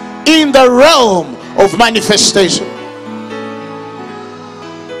name in the realm of manifestation.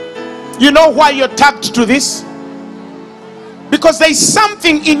 You know why you're tagged to this? Because there's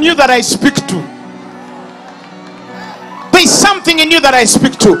something in you that I speak to. There's something in you that I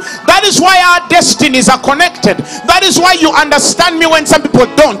speak to. That is why our destinies are connected. That is why you understand me when some people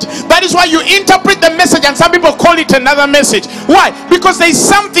don't. That is why you interpret the message and some people call it another message. Why? Because there's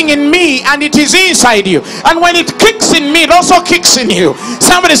something in me and it is inside you. And when it kicks in me, it also kicks in you.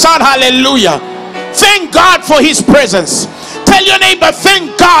 Somebody shout hallelujah. Thank God for his presence. Tell your neighbor,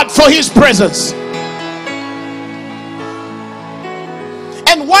 thank God for his presence.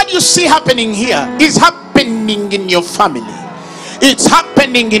 And what you see happening here is happening in your family. It's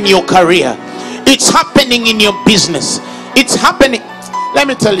happening in your career. It's happening in your business. It's happening. Let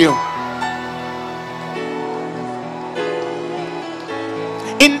me tell you.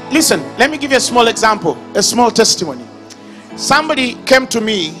 Listen, let me give you a small example, a small testimony. Somebody came to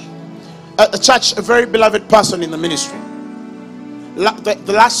me, a church, a very beloved person in the ministry.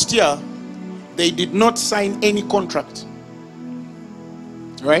 The last year, they did not sign any contract.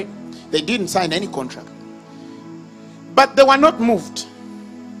 Right? They didn't sign any contract. But they were not moved.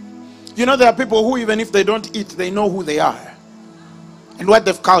 You know, there are people who, even if they don't eat, they know who they are and what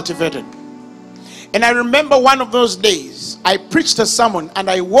they've cultivated. And I remember one of those days, I preached a sermon and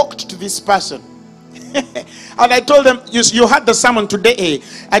I walked to this person. And I told them, you had the sermon today.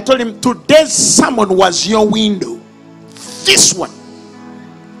 I told him, today's sermon was your window. This one.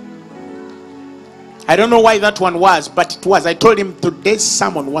 I don't know why that one was, but it was. I told him, today's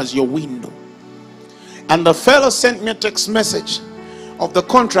sermon was your window. And the fellow sent me a text message of the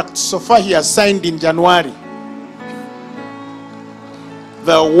contract so far he has signed in January.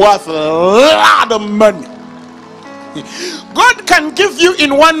 They're worth a lot of money. God can give you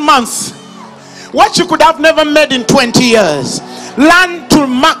in 1 month what you could have never made in 20 years. Learn to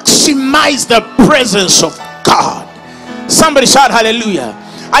maximize the presence of God. Somebody shout hallelujah.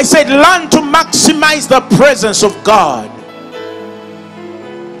 I said learn to maximize the presence of God.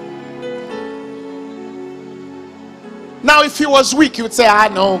 Now if he was weak, he would say,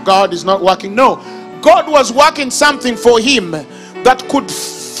 no, God is not working. No, God was working something for him that could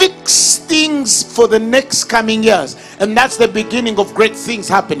fix things for the next coming years. And that's the beginning of great things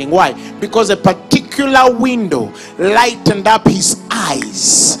happening. Why? Because a particular window lightened up his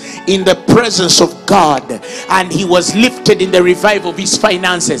eyes in the presence of God, and he was lifted in the revival of his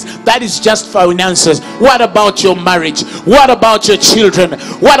finances. That is just finances. What about your marriage? What about your children?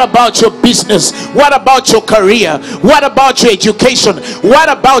 What about your business? What about your career? What about your education? What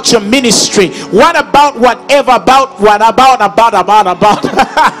about your ministry? What about whatever? About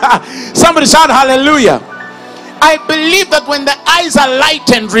somebody shout hallelujah. I believe that when the eyes are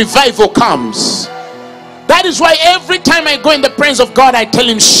lightened, revival comes. That is why every time I go in the presence of God, I tell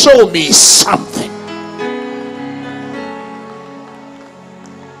him, show me something.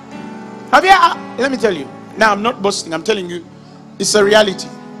 Let me tell you. Now, I'm not boasting. I'm telling you, it's a reality.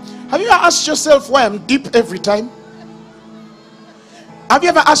 Have you ever asked yourself why I'm deep every time? Have you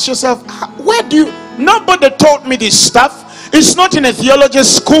ever asked yourself, where do you... Nobody taught me this stuff. It's not in a theology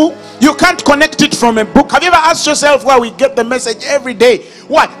school. You can't connect it from a book. Have you ever asked yourself why we get the message every day?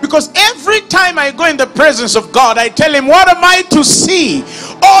 Why? Because every time I go in the presence of God, I tell him, what am I to see?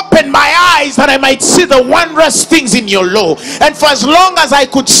 Open my eyes that I might see the wondrous things in your law. And for as long as I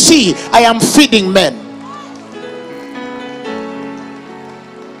could see, I am feeding men.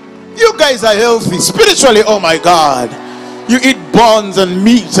 You guys are healthy spiritually. Oh my God. You eat bones and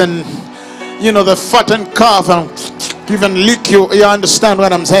meat and, you know, the fattened calf and even lick you. You understand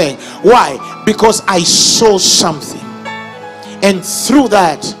what I'm saying? Why? Because I saw something, and through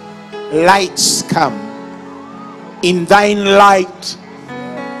that lights come. In thine light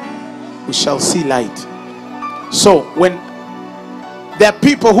we shall see light. So when there are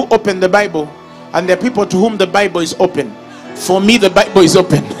people who open the Bible, and there are people to whom the Bible is open, for me the Bible is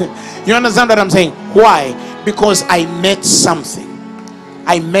open. You understand what I'm saying? Why? Because I met something.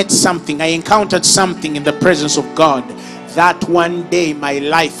 I met something. I encountered something in the presence of God, that one day my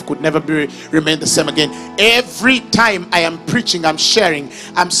life could never remain the same again. Every time I am preaching, I'm sharing,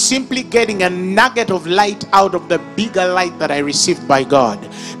 I'm simply getting a nugget of light out of the bigger light that I received by God.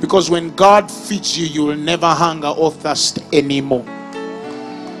 Because when God feeds you, you will never hunger or thirst anymore.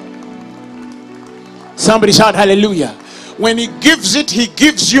 Somebody shout hallelujah. When he gives it, he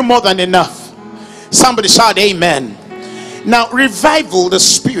gives you more than enough. Somebody shout amen. Now, revival, the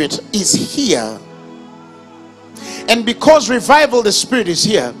Spirit, is here. And because revival, the Spirit, is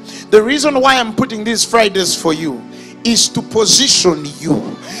here, the reason why I'm putting these Fridays for you is to position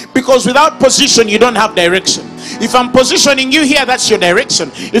you. Because without position, you don't have direction. If I'm positioning you here, that's your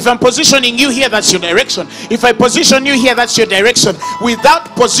direction. If I'm positioning you here, that's your direction. If I position you here, that's your direction.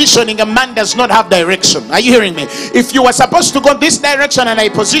 Without positioning, a man does not have direction. Are you hearing me? If you were supposed to go this direction and I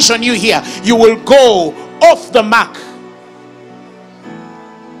position you here, you will go off the mark.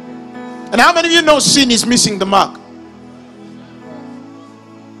 And how many of you know sin is missing the mark?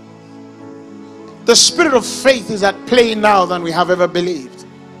 The spirit of faith is at play now than we have ever believed.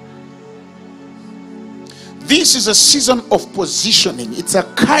 This is a season of positioning. It's a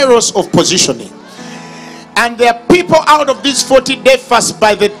kairos of positioning. And there are people out of this 40-day fast,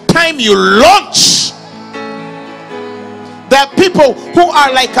 by the time you launch, there are people who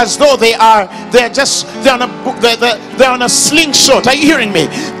are like as though they're on a slingshot. Are you hearing me?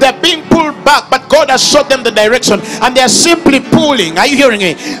 They're being pulled back, but God has showed them the direction, and they're simply pulling. Are you hearing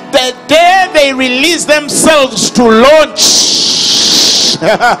me? The day they release themselves to launch,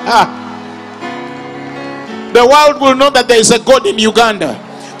 the world will know that there is a God in Uganda.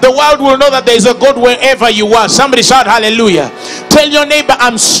 The world will know that there is a God wherever you are. Somebody shout hallelujah. Tell your neighbor,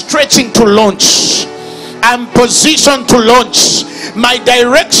 I'm stretching to launch. I'm positioned to launch. My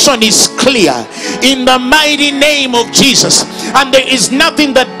direction is clear in the mighty name of Jesus, and there is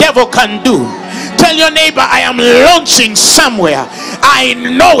nothing the devil can do. Tell your neighbor, I am launching somewhere. I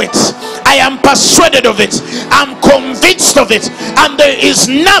know it. I am persuaded of it. I'm convinced of it, and there is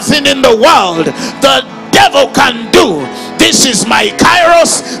nothing in the world the devil can do. This is my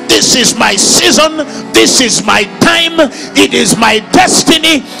kairos. This is my season. This is my time. It is my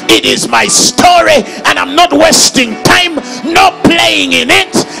destiny. It is my story, and I'm not wasting time, not playing in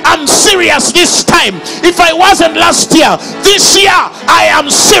it. I'm serious this time. If I wasn't last year, this year I am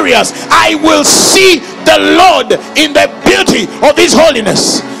serious. I will see the Lord in the beauty of his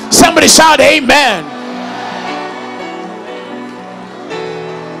holiness. Somebody shout amen.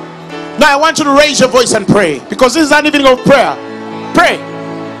 Now I want you to raise your voice and pray, because this is an evening of prayer. Pray.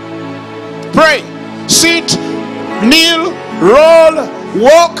 Pray. Sit, kneel, roll,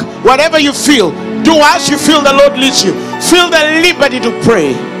 walk, whatever you feel. Do as you feel the Lord leads you. Feel the liberty to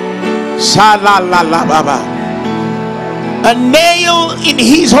pray. A nail in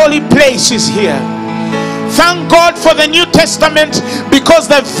his holy place is here. Thank God for the New Testament, because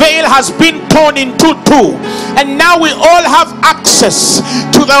the veil has been torn into two, and now we all have access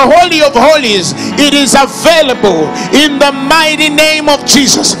to the Holy of Holies. It is available in the mighty name of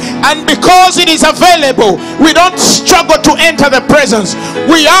Jesus, and because it is available, we don't struggle to enter the presence.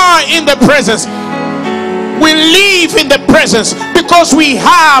 We are in the presence. We live in the presence because we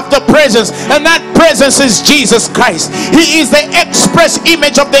have the presence, and that presence is Jesus Christ. He is the express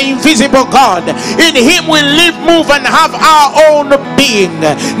image of the invisible God. In him we live, move, and have our own being.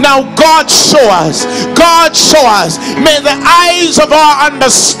 Now God show us. God show us. May the eyes of our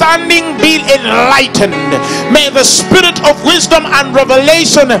understanding be enlightened. May the spirit of wisdom and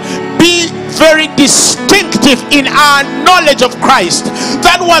revelation be very distinctive in our knowledge of Christ.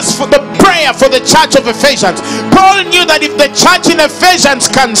 That was for the prayer for the church of Ephesians. Paul knew that if the church in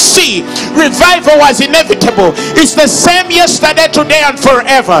Ephesians can see, revival was inevitable. It's the same yesterday, today, and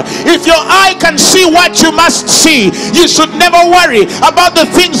forever. If your eye can see what you must see, you should never worry about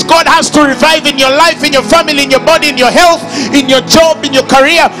the things God has to revive in your life, in your family, in your body, in your health, in your job, in your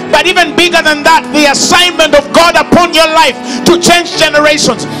career. But even bigger than that, the assignment of God upon your life to change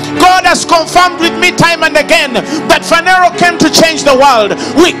generations. God has confirmed with me time and again that Phaneroo came to change the world.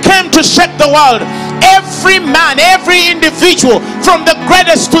 We came to shake the world. Every man, every individual, from the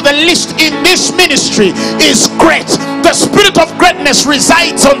greatest to the least in this ministry, is great. The spirit of greatness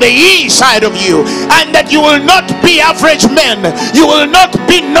resides on the inside of you, and that you will not be average men. You will not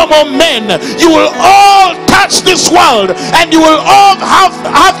be normal men. You will all touch this world, and you will all have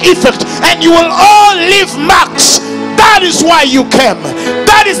effect, and you will all leave marks. That is why you came.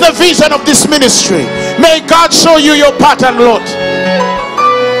 That is the vision of this ministry. May God show you your pattern, Lord.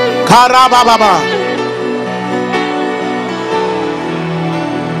 Karababa.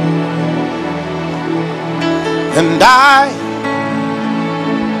 And I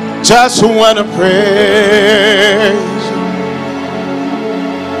just want to praise you.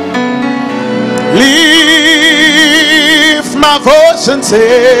 Lift my voice and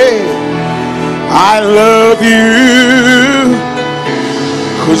say, I love you,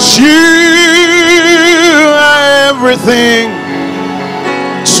 'cause you are everything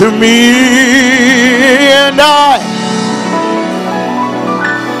to me, and I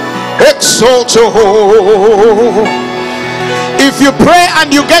exalt your you pray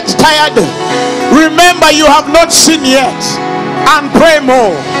and you get tired, remember you have not seen yet, and pray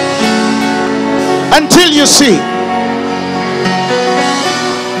more until you see.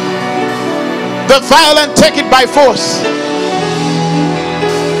 The violent take it by force.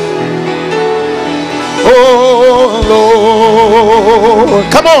 Oh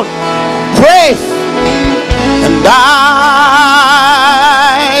Lord, come on, pray. And I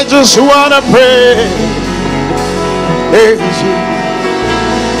just want to pray.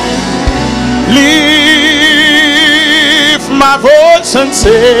 Lift my voice and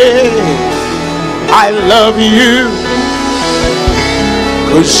say, I love you,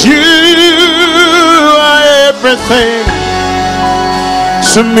 'cause you are everything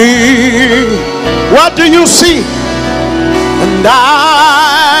to me. What do you see? And I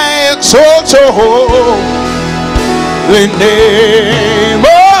exalt your holy name. Oh,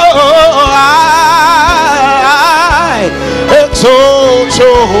 I exalt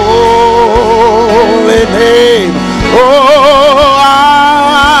your holy name. Oh, I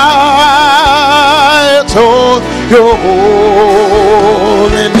exalt your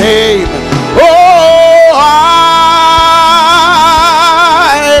holy name. Oh, I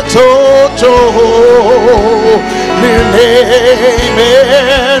exalt your holy name,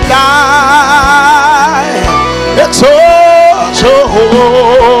 and I exalt your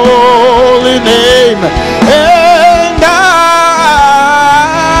holy name, and I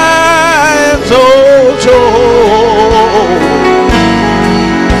exalt your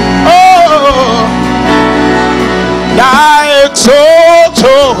exalt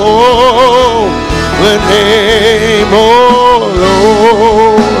your holy name, oh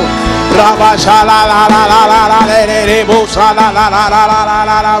Lord.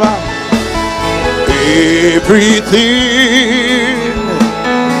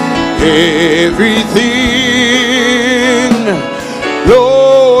 Everything,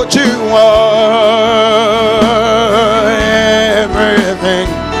 Lord, you are everything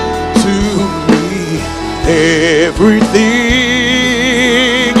to me.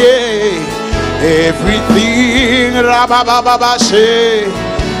 Everything, yeah, everything,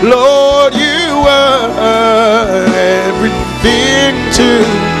 Lord, you are everything to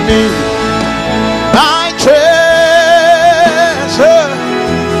me. My treasure,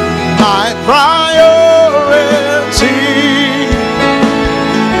 my priority.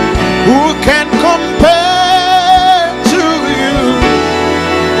 Who can compare to you?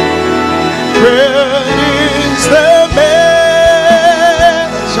 Great is the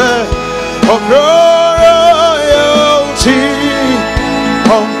measure of your royalty.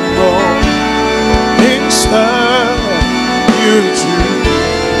 Humble, instant, you to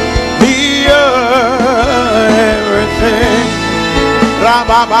be everything.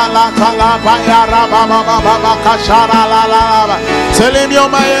 Tell him you're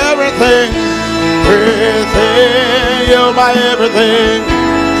my everything. Everything, you're my everything.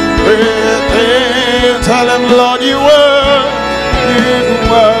 Everything. Tell him, Lord, you were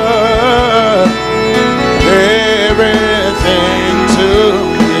everything to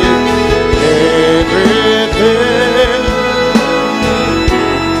me. Everything,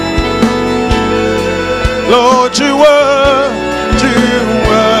 Lord, you were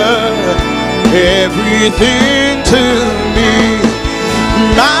everything to me.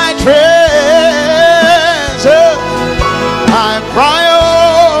 My treasure, my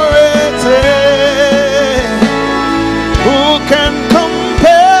priority. Who can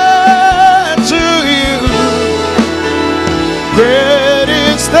compare to you? Great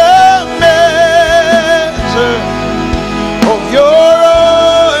is the measure of your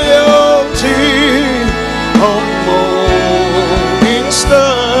royalty. Humble,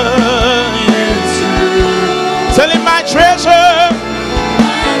 instant. Tell him my treasure,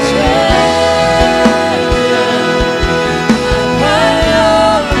 my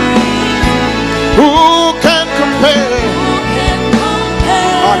who can compare?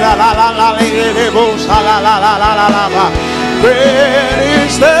 Great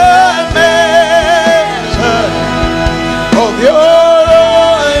is the measure of your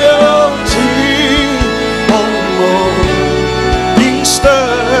royalty. Humble,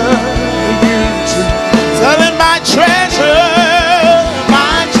 instant. Tell him my treasure,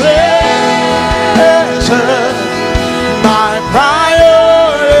 my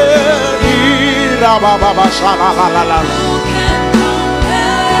priority.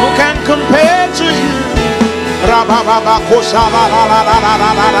 Who can compare to you?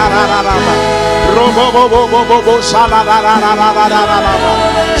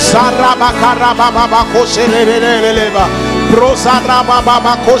 Brosara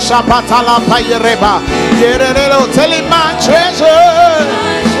baba kosha patala payereba. Yerero, tell him my treasure.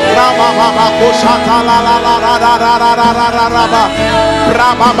 Raba baba kosha tala la la la la la la la la la la.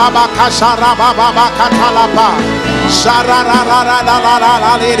 Raba baba kasha raba baba katalapa. Shara la la la la la la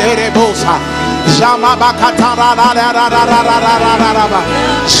la la bosa. Shama bakatara la la la la la la la la la la.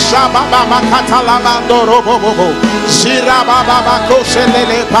 Shama baba katala mandoro bobo. Shira baba kosha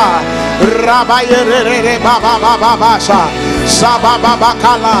lelepa. Raba yerere baba baba basha. Shaba baba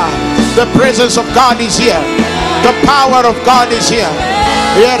kala. The presence of God is here. The power of God is here.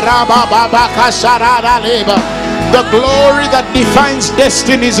 The glory that defines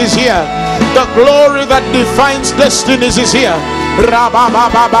destinies is here. The glory that defines destinies is here. Rababa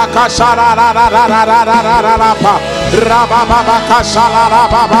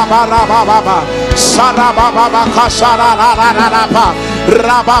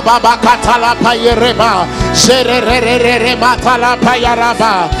katala payereba serere matala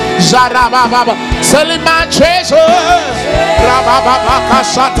payaraba zarababa selling my treasure. Rababa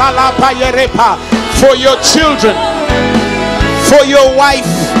kasatala payerepa, for your children, for your wife,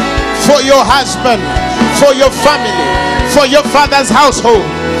 for your husband, for your family, for your father's household,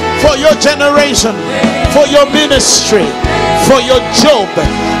 for your generation, for your ministry, for your job,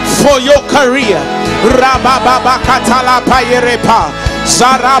 for your career. Rababa katala payerepa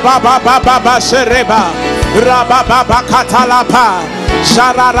zarababa sereba rababa katala pa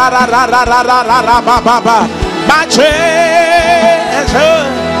zarararararararababa. My treasure,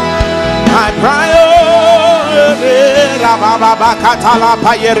 my priority. Rababa katala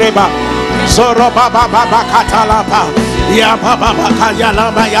payereba zorobaba katala pa yababa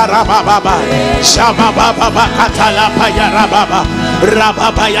kayalama yarababa shababa katala payarababa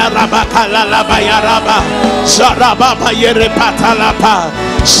rababa yarabakala bayaraba zarababa yerepatalapa.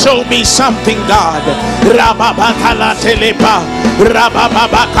 Show me something, God. Rababa kala telepa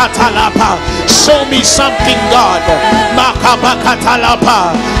rababa katalapa. Show me something, God. Makaba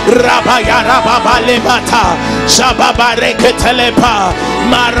katalapa rabaya rababa lebata shababa reketelepa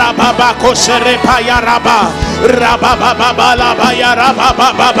marababa koserepa yaraba rababa laba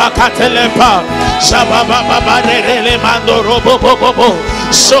yarababa katelepa shababa rele mando robo bobo.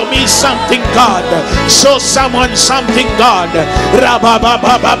 Show me something, God. Show someone something, God.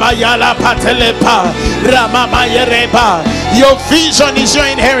 Rababa yala patelepa ramama yereba. Your vision is your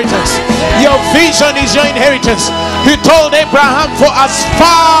inheritance. Your vision is your inheritance. He told Abraham, for as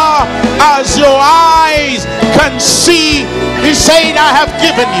far as your eyes can see, he said, I have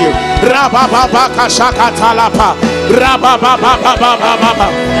given you. Rababa kashakatalapa rababa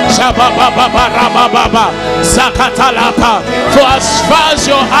rababa zakatalapa. For as far as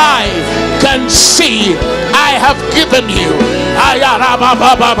your eye can see, I have given you.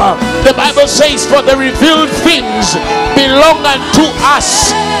 The Bible says, for the revealed things belong unto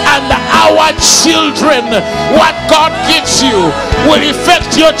us and our children. What God gives you will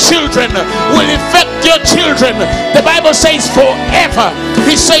affect your children, will affect your children. The Bible says forever.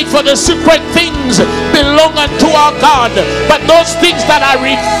 He said, for the secret things belong unto our God, but those things that are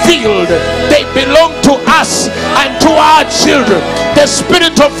revealed, they belong to us and to our children. The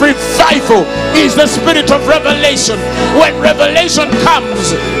spirit of revival is the spirit of revelation. When revelation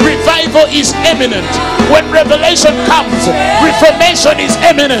comes, revival is imminent. When revelation comes, reformation is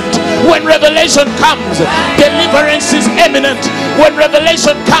imminent. When revelation comes, deliverance is imminent. When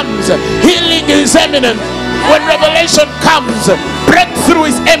revelation comes, healing is imminent. When revelation comes, breakthrough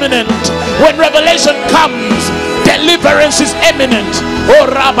is imminent. When revelation comes, deliverance is imminent. Oh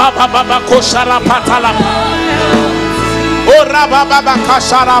rababa koshara patalapa. Oh rababa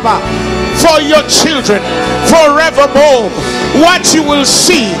kasharaba. For your children forevermore, what you will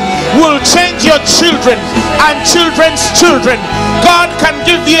see will change your children and children's children. God can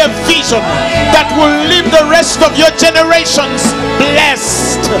give you a vision that will leave the rest of your generations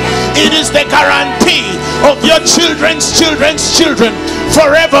blessed. It is the guarantee of your children's children's children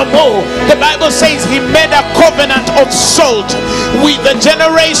forevermore. The Bible says he made a covenant of salt with the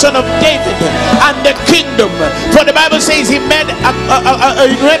generation of David and the kingdom. For the Bible says he made a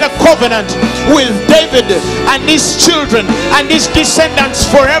covenant with David and his children and his descendants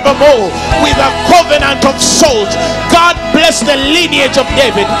forevermore with a covenant of salt. God bless the lineage of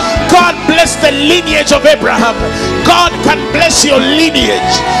David. God bless the lineage of Abraham. God can bless your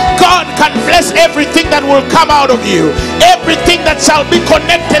lineage. God can bless everything that will come out of you, everything that shall be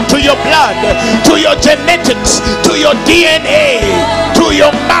connected to your blood, to your genetics, to your DNA, to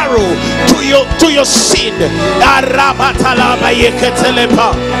your marrow, to your seed.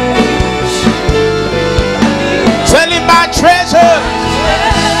 Tell him my treasure,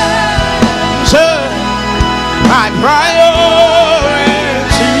 my priority.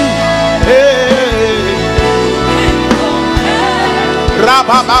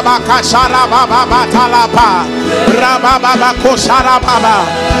 Rababa Kashara Baba Talapa, Rababa Koshara Baba,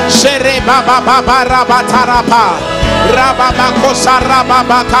 Shere Baba Baba Rabatarapa, Rababa Kosara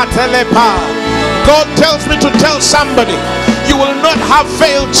Baba Katelepa. God tells me to tell somebody, you will not have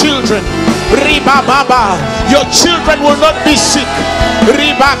failed children. Riba Baba, your children will not be sick.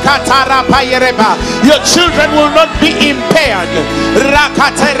 Riba Katara Payereba, your children will not be impaired.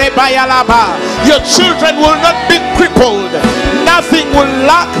 Rakatereba Yalaba, your children will not be crippled. Nothing will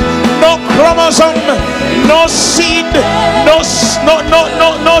lack, no chromosome, no seed, no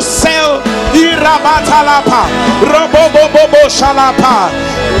cell. Irabatalapa, Robobobo Shalapa,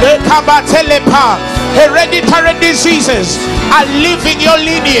 Lekabatelapa. Hereditary diseases are leaving your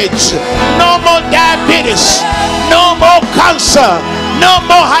lineage. No more diabetes, no more cancer, no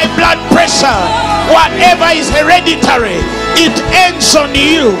more high blood pressure. Whatever is hereditary, it ends on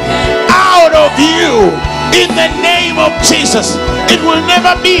you, out of you, in the name of Jesus. It will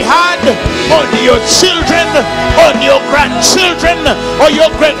never be hard on your children, on your grandchildren, or your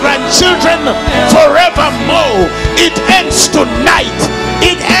great-grandchildren forevermore. It ends tonight.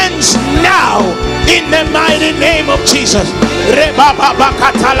 It ends now. In the mighty name of Jesus.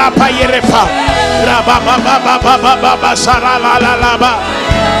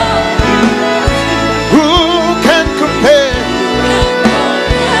 Who can compare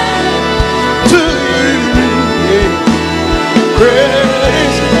to you?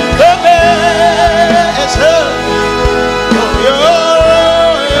 Praise the measure of your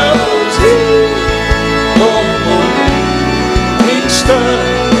Kingston.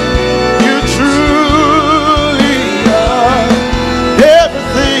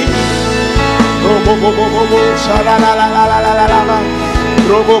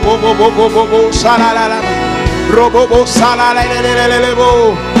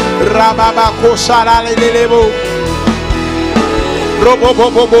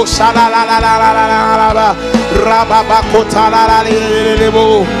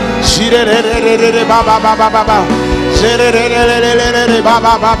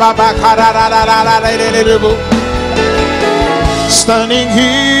 Standing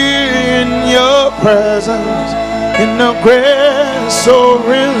here in your presence, in the grace so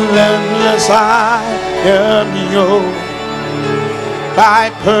relentless, I am yours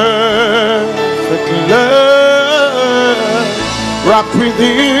by perfect love, wrapped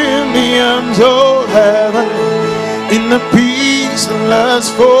within the arms of heaven, in the peace and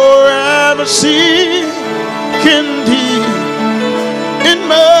last forever, seeking deep in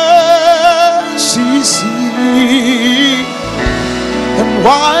mercy, see and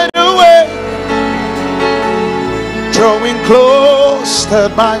wide awake, drawing close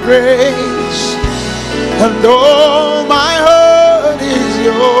at my grace, and all my heart is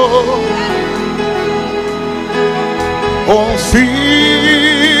yours. All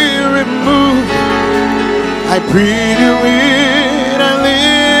fear removed, I breathe you in and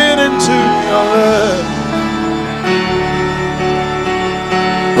lean into your love.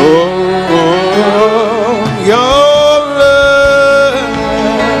 Oh, your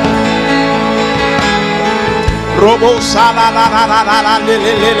Robo sala la la la la la le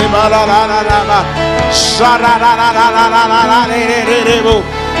le le la la la la la shara la la la la la la la le le le le.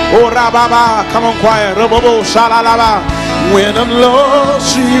 Oh rababa, come on choir. Robo shala la la. When I'm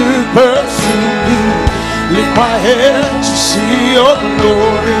lost, you pursue me. Lift my head to see your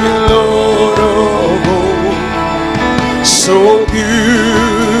glory, Lord. Oh, so beautiful.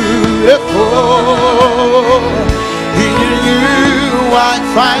 In you I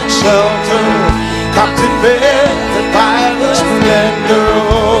find shelter. Captivated by the splendor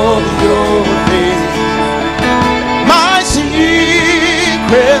of your face, my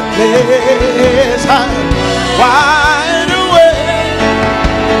secret place, I'm wide awake,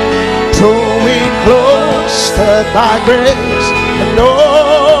 drawing close to thy grace, and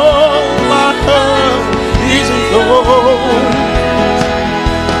all my heart is yours.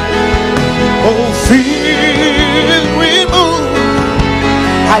 Oh, fear removed,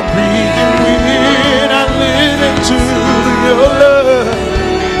 I breathe you in. To your love,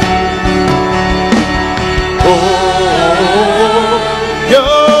 oh,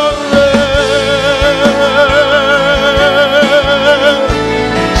 your love.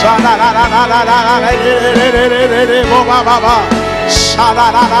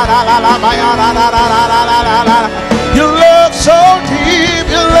 Your love so deep,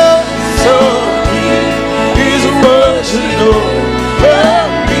 your love so deep is a world to know.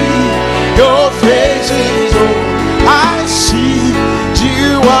 Me, your face is all I see.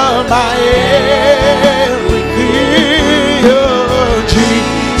 You are my everything, oh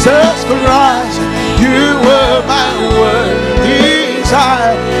Jesus Christ. You were my word, is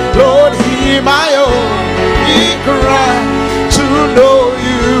desire, Lord, hear my only cry to know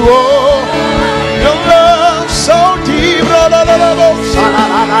you. Oh, your love so deep.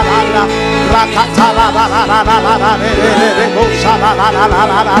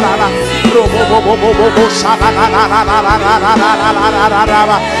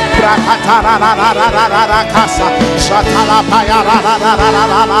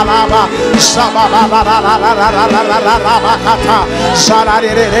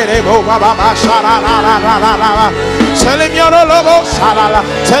 Tell him your love,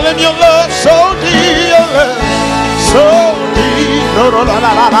 tell him your love so deep, your love so deep. No, no, la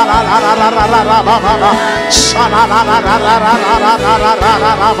la la la la la la la la la ba ba ba. Sha la la la la la la la la la la la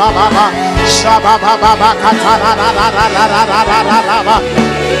la la ba ba ba. Sha ba ba ba ba ka ta la la la la la la la la la ba.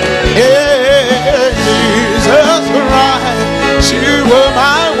 Hey, Jesus Christ, you were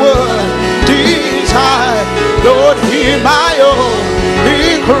my one desire. Lord, hear my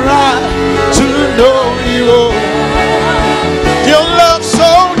only cry to know you. Your love so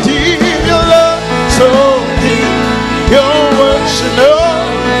deep, your love so deep. Your words to know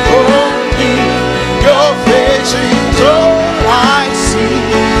me. Your face is all I see.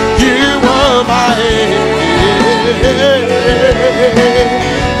 You are my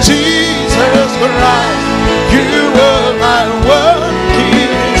Jesus Christ, you are my one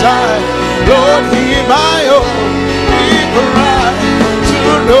desire. Lord, hear my only cry to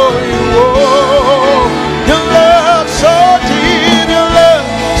know you. Oh, your love so deep, your love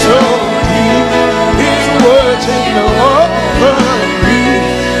so deep. His words in over me.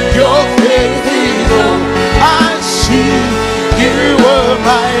 Your faith is all I see. You are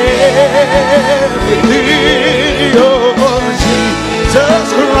my everything. Oh, Jesus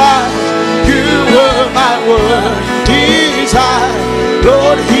Christ, you were my one desire.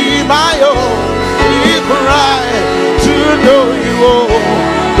 Lord, hear my only cry to know you. Oh,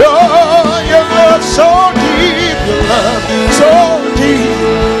 your love so deep, your love so deep.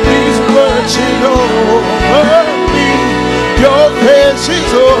 These words in over me. Your face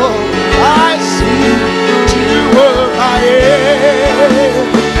is all I see. You were my everything.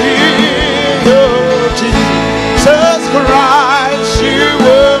 Oh, Jesus Christ, you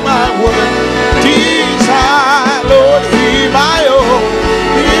were my one desire. Lord, hear my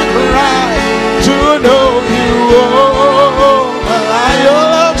only cry to know you. Oh, your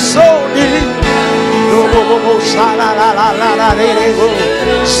love so deep.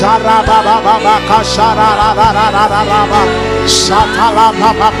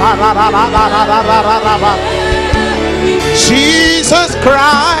 Jesus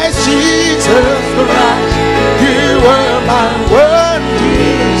Christ, Jesus Christ, you were my one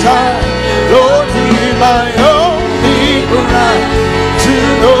desire. Lord, hear my only cry to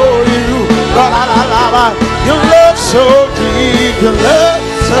know you. Your love so deep, your love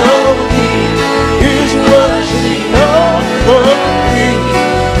so deep. His worship over me.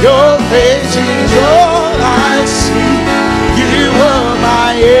 Your face is all I see. You are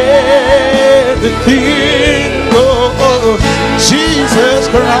my everything. Oh, Jesus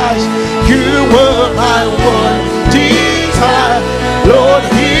Christ, you were my one desire. Lord,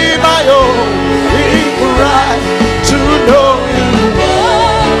 hear my only cry to know you.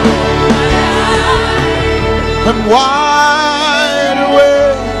 And wide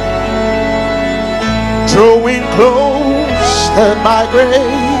awake, drawing close at my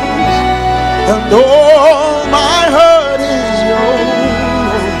grace, and all my heart is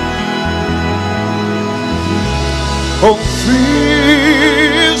yours. All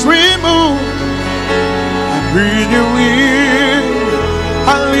fears removed, I breathe you in,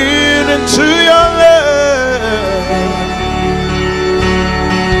 I lean into your love.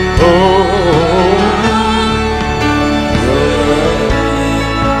 Oh,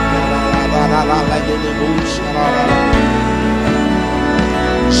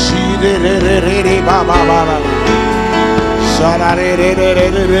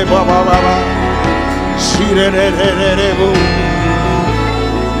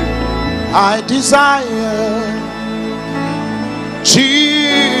 I desire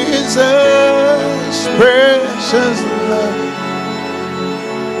Jesus' precious love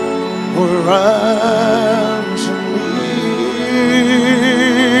will run to me.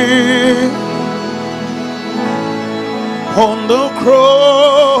 On the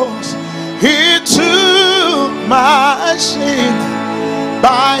cross, He took my sin.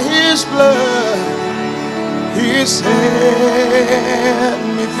 By His blood, He set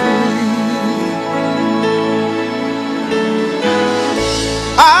me free.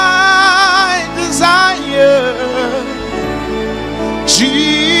 I desire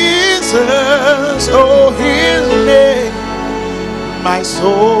Jesus, oh His name my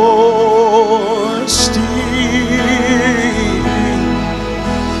soul still.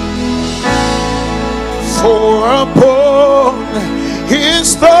 For upon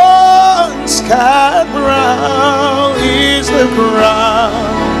his thorns cut brown is the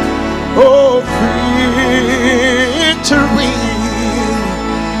crown of victory.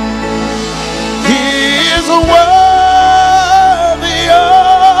 He is worthy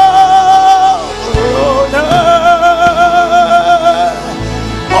of honor,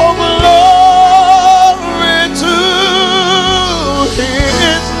 of glory to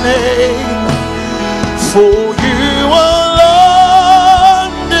his name. For you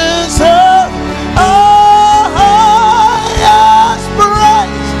alone deserve our highest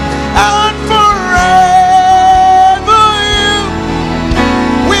praise, and forever you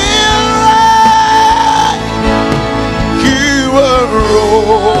will reign. You are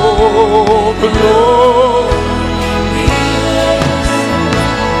robed, Lord.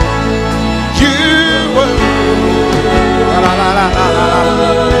 You are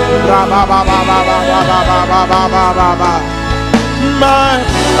my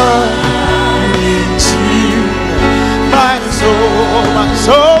heart needs you, my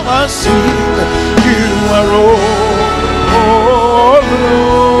soul must sing. You are all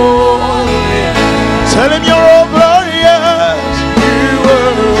glory. Tell him you're all glorious. You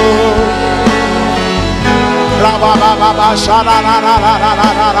are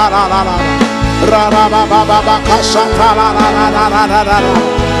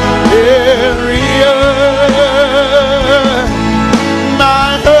my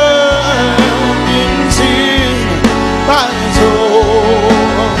heart needs you, my soul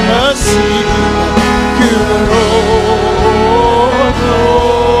must sing. You are all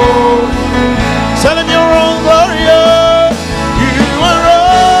glory. Tell him you're all glorious. You are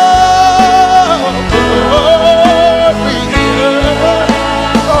all glory.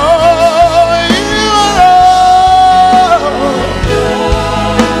 Oh, you are all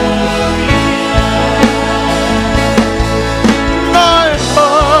glory. My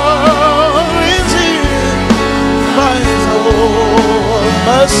heart is in, my soul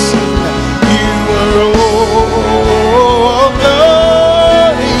must sing. You are all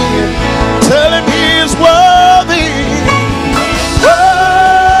glory. Tell him he is worthy,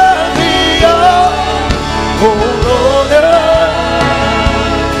 worthy of honor,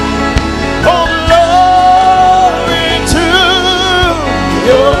 glory to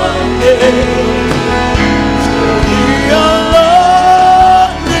your name. We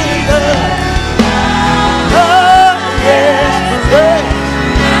alone deserve highest praise.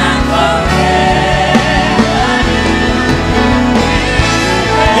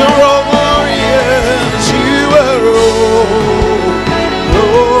 You're all glorious. You are all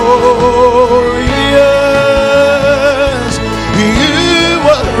glorious. You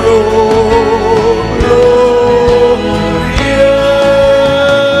are all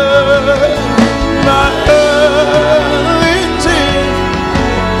glorious. My heart is in,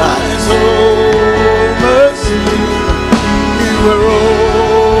 my soul must sing. You are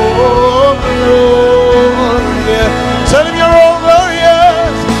all glorious. Tell him you're all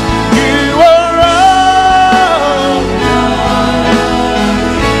glorious. You are all glorious.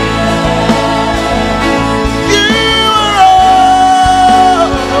 You are all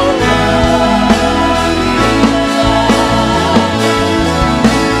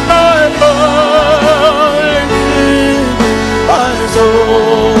my heart is, my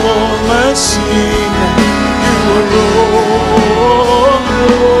soul must sing. You are all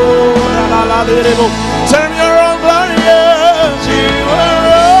glorious. Tell him you're all glorious. You are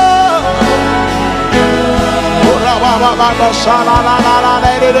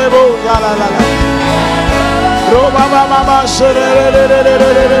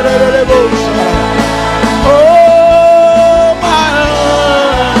oh, my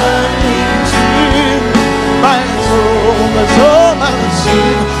heart needs you, my soul must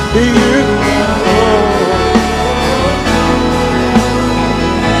sing.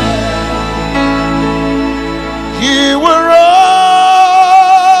 You were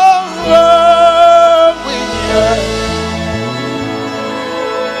all glorious.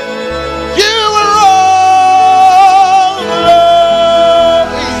 You were all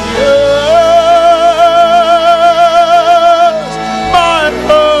glorious. My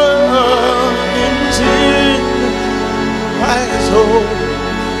heart needs you, my soul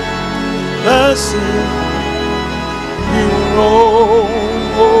must sing. You were all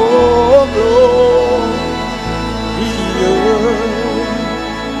glorious.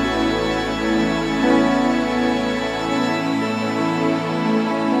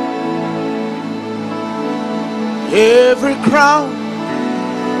 Every crown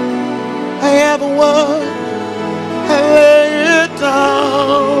I ever was, I lay it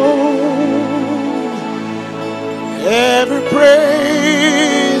down. Every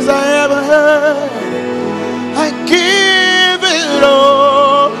praise I ever heard, I give it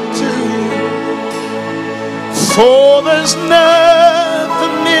all to you. For there's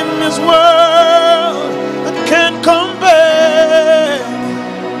nothing in this world that can compare.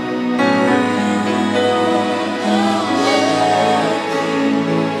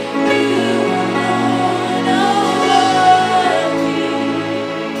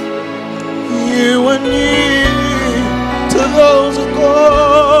 You and me, to those who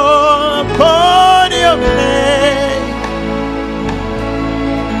call upon your name,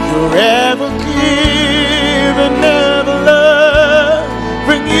 you're ever giving, never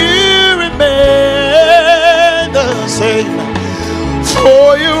loving, you remain the same. For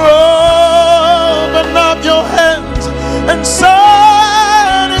you open up your hands and satisfy.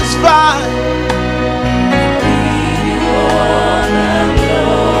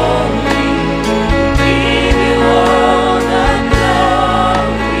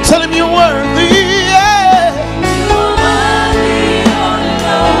 Tell him you're worthy, yeah. You are worthy,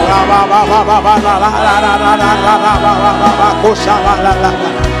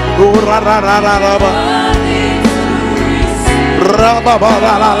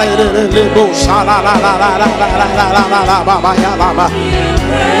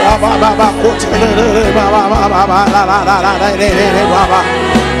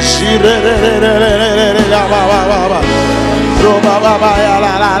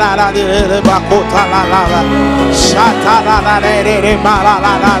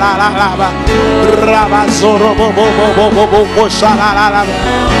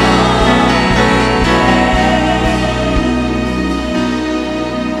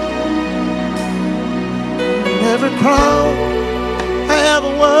 every crown I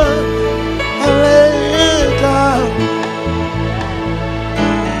ever won, I lay it down.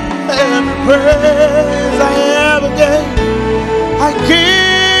 Every praise I ever gave, I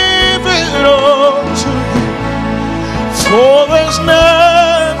give it all to you. For there's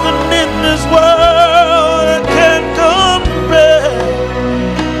nothing in this world that can compare.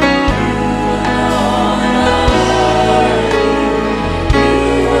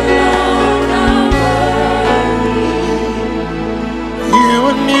 You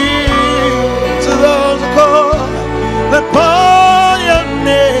and me, to those who call upon your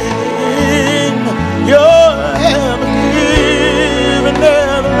name, you're ever giving,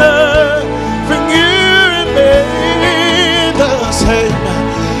 never loving, you remain the same.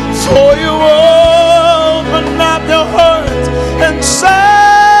 For you open up your heart and satisfy.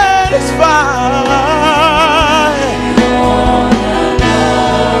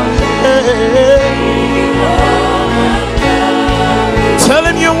 Tell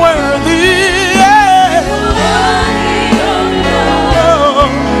him you're worthy, yeah.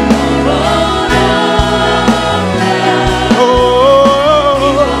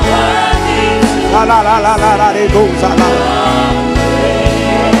 La la la la la la, it goes la.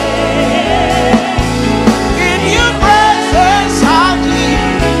 In your presence I'll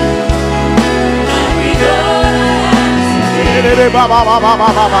give. Ba ba ba ba ba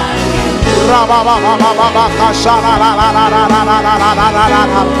ba ba. Ra ba ba ba ba ba ba. Kasha la la la la la la la la la la la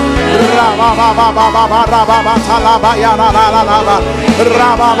la. Ra ba ba ba ba ba ba. Ra ba ba ta la ba ya la la la la la. Ra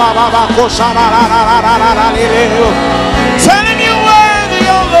ba ba ba ba. Kosha la la la la la la la. Tell him you're worthy,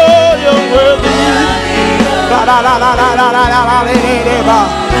 oh Lord, you're worthy. La la la la la la la la la la.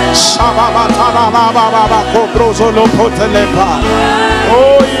 Shababa ta la la ba ba ba. Kodrozo lo potelepa.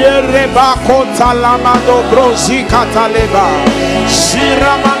 Oh yereba kota la mando brozi kataleba.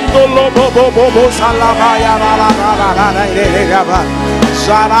 Siramando lo bo bo bo bo salaba ya la la la la la la la la.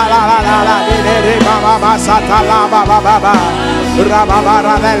 Shala la la la la la ba ba ba satala ba ba ba ba. Ra ba ba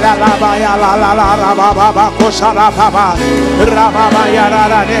ra la la la ba ya la la la ra ba ba ba koshala ba ba. Ra ba ba ya ra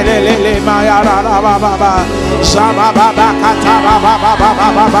la le le le ma ya ra la ba ba ba. Shaba ba ba kata ba ba ba ba ba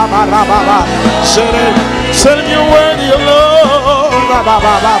ba ba ba ra ba ba. Say you're worthy, Lord. Ra ba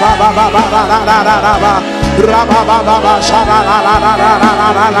ba ba ba ba ba ba ra la la la la ba. Ra ba ba ba ba sha la la la la la la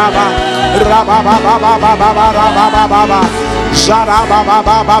la la ba. Ra ba ba ba ba ba ba ba ra ba ba ba ba. Sha ra ba ba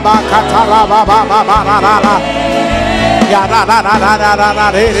ba ba ba kata la ba ba ba ba la la la. Ya la la la la la la la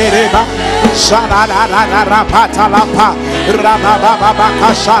re re re ba. Sha la la la la ra pa ta la pa. Ra ba ba ba ba ka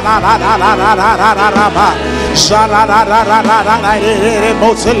sha la la la la la la la la la ba. Sha la la la la la la la re re re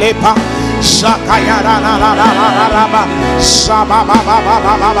mo se le pa. Shakayara la la la la la la ba. Shaba ba ba ba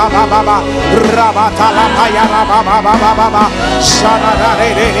ba ba ba ba ba ba. Rabata la payara ba ba ba ba ba ba. Shara la re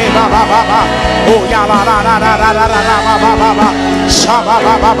re re ba ba ba ba. Oh ya la la la la la la la ba ba ba ba. Shaba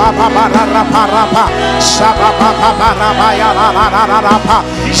ba ba ba ba ba ra ra pa ra pa. Shaba ba ba ba ra ba ya la la la la la pa.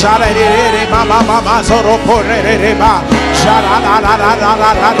 Shara re re re ba ba ba ba zoro po re re re ba. Shara la la la la la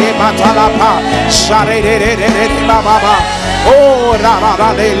la re ba ta la pa. Shara re re re re ba ba ba. Oh la la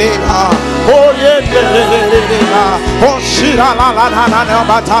la le le ba. Oh ye le le le le ba. Oh shira la la la la la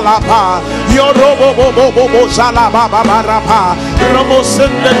ba ta la pa. Yo robo bo bo bo bo shala ba ba ba ra pa. Robo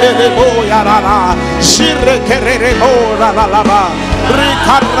sende le le bo ya la la. Shire ke re re bo la la la ba.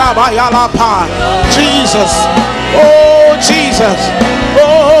 Rikarra ba ya la pa. Jesus. Oh Jesus.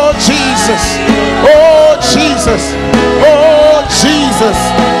 Oh Jesus. Oh Jesus. Oh Jesus.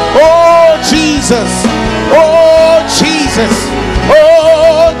 Oh Jesus. Oh Jesus.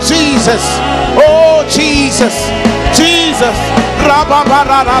 Oh Jesus. Oh Jesus. Jesus. Rabba ba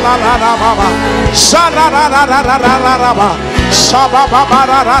ra ra ra ra ra ba ba. Shara ra ra ra ra ra ra ra ba. Shaba ba ba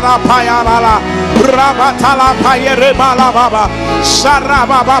ra ra ra pa ya la la. Rabba ta la pa ye re ba la ba ba. Shara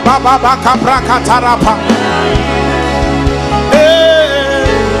ba ba ba ba ba kapra katara pa.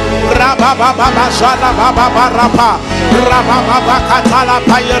 Rabba ba ba ba shara ba ba ba ra pa. Rabba ba ba katala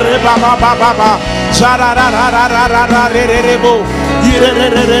pa ye re ba ba ba ba ba. Shara ra ra ra ra ra ra re re re bo. Re re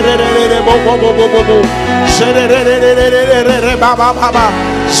re re re re re bo bo bo bo bo bo. Shere re re re re re re re ba ba ba ba.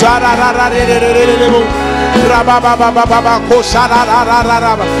 Shara ra ra re re re re re bo. Rabba ba ba ba ba ba ko shara ra ra ra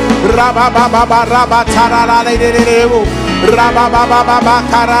ra ba. Rabba ba ba ba rabba tara ra re re re re bo. Rabba ba ba ba ba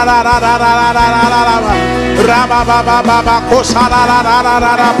kara ra ra ra ra ra ra ra ra ba. Rabba ba ba ba ba ko shara ra ra ra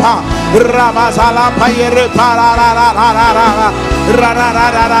ra ra pa. Rabba zala pa yere pa ra ra ra ra ra ra ra ra ra ra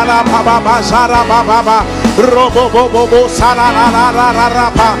ra ra ra pa ba ba shara ba ba ba. Robo bo bo bo sara ra ra ra ra ra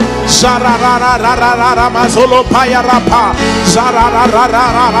pa. Shara ra ra ra ra ra ra ma solo pa ya ra pa. Shara ra ra ra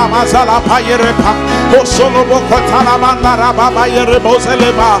ra ra ma zala pa yere pa. O solo bo kotala manda ra ba ba yere bo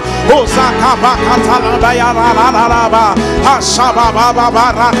seleba. O zaka ba katala ba ya ra ra ra ra ba. Ashaba ba ba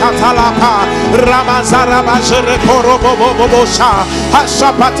ba ra katala pa. Ramazara ba jere koro bo bo bo bo sha.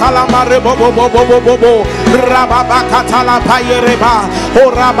 Ashapatala ma re bo bo bo bo bo bo bo. Raba ba katala pa yere ba.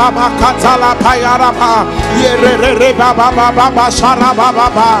 O raba ba katala pa ya ra ba. Yere re re ba ba ba ba ba shara ba ba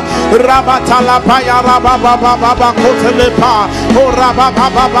ba. Rabatala pa ya ra ba ba ba ba ba kotele pa. O raba ba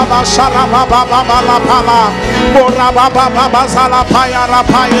ba ba ba shara ba ba ba ba la pa la. O raba ba ba ba zala pa ya ra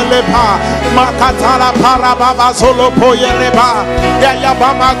pa yele pa. Makatala pa ra ba ba solo po yele ba. Ya ya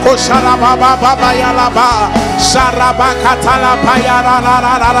ba ma ko shara ba ba ba ba ya la ba. Shara ba katala pa ya ra ra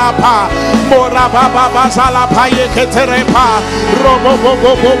ra ra ra pa. Mo ra ba ba ba zala pa ye ketere pa. Robo bo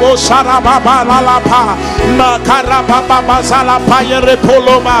bo bo bo shara ba ba la la pa. Makara ba ba ba zala pa ye re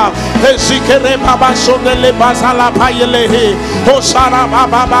poloma. Ezikere ba ba shondele ba zala pa ye le he. O shara ba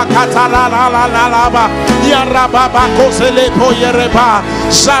ba ba katala la la la la ba. Ya ra ba ba ko sele po ye re ba.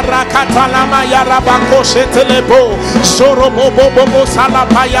 Shara katala ma ya ra ba ko shetele bo. Soro bo bo bo bo sala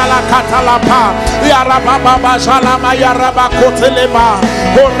pa ya la katala pa. Ya ra ba ba ba zala ma ya ra ba ko tele ba.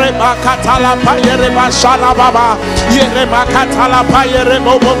 O re ba katala pa ye re ba shara ba ba. Ye re ba katala pa ye re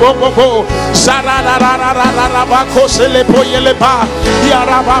bo bo bo bo bo. Shara ra ra ra ra ra ra ba ko sele po ye le ba. Ya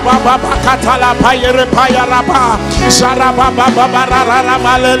ra ba ba ba ba katala pa ye re pa ya ra ba. Shara ba ba ba ba ra ra ra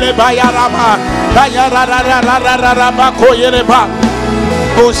ma le le ba ya ra ba. Ba ya ra ra ra ra ra ra ra ba ko ye le ba.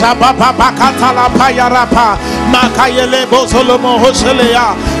 Osa baba bakatala payarapa makayele bozolomo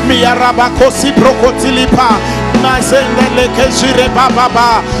hoselea miyaraba kosi prokotilipa mazendele kezire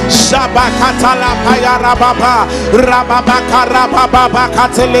baba shabakatala payarababa rababa baba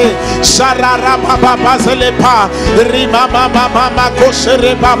katele sharara baba zelepa rima mama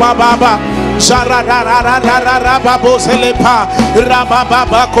koshere baba Sharararararara babo selepa Rama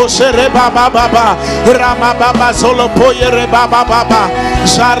baba koshere baba baba Rama baba solo poyere baba baba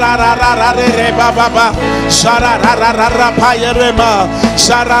Shararararare baba Shararararara payere ma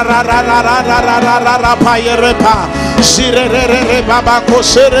Sharararararara payere pa Shirere baba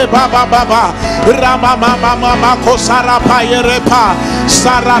koshere baba baba Rama mama kosara payere pa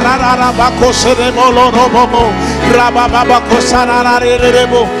Sarararara bakoshere molo robomo Rama baba kosara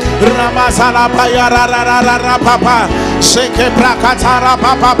rebo Ramazala payara papa Sheke prakatara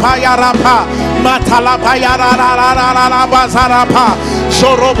papa payara pa Matala payara bazara pa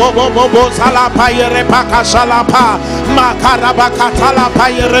Shorobo bobo sala payere pakashala pa makarabakatala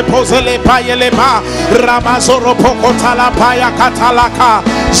payere pozele payelema ramazoro pokotala paya katalaka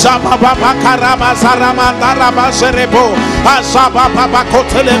zababa karama zaramanda rabazerebo azababa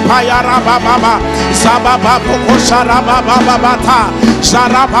kotele paya rababa zababa pokosharaba babata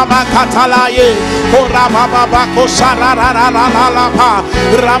zarababa katalaye korababa kosararararalapa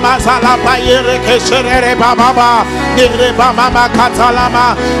ramazala payere keserere bababa ire bababa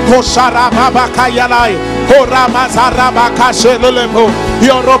katalama kosarababa kayalai koramazaraba kashelelebo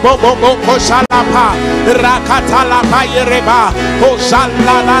yorobobo koshalapa rakatalapa yereba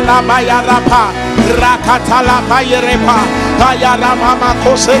kosalala bayarapa rakatalapa yereba bayarama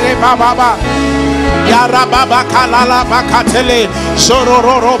kosereba baba Yarababa kalala bakatele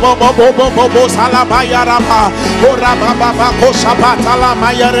sororo bobo salaba yaraba orababa kosabata la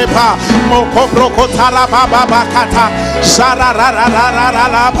mayarepa mokobroko talababa bakata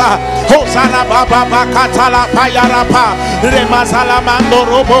sarararararaba hosana baba bakatala payarapa remazala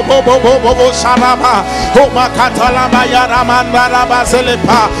mandoro bobo salaba homakatala mayaramanda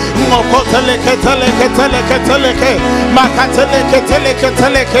rabazelepa mokotele ketele makatele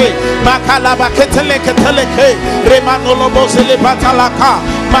makalaba ketele remanolo bozele batalaka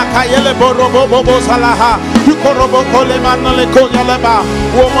makayele borobo bobo salaha yukorobo kole manole konyaleba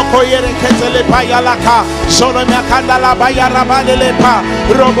womoko yere ketele payalaka solo makandala bayara badelepa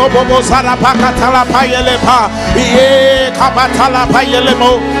robo bobo sarapa katala payelepa ye kabatala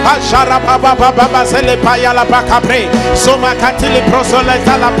payelemo ashara baba zele payala bakapre soma katile prosole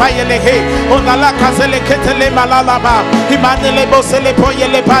tala payelehe onala kazele ketele malalaba imanele bosele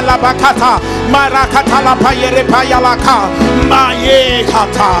poyele balabakata marakatala payere payalaka maye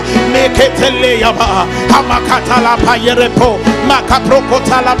kata meketele yaba hamakatala payere po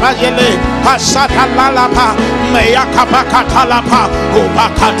makaprokotala payele hasata lalapa meyakabakatala pa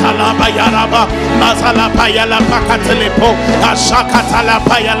ubakatala bayaraba mazala payala pakatelepo hasakatala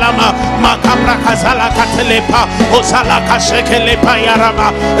payalama makabrakazala katelepa osala kashekele payaraba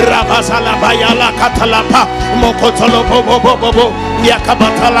rabazala bayala katalapa mokotolo bobo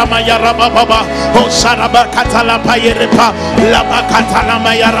yakabatala mayaraba baba osaraba katala payerepa laba katala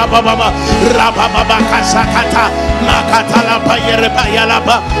mayaraba baba rababa kasakata makatala payerepa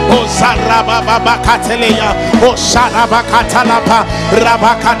yalaba osaraba baba kateleya osaraba katalapa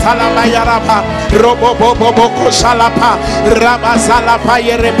rabakatala mayaraba robo bobo kosalapa rabazala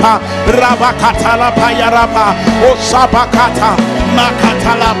payerepa rabakatala payaraba osabakata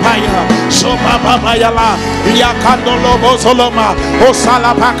makatala paya soba baba yala yakandolo bozoloma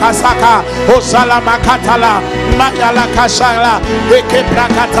osala pakasaka osala makatala mayala kashala ekebra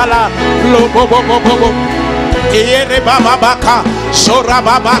katala lobo bobo Ere baba baka sora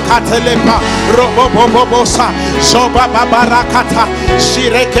baba katelepa robo bobo sa soba baba rakata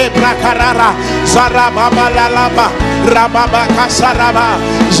shireke brakarara zara baba lalaba rababa kasaraba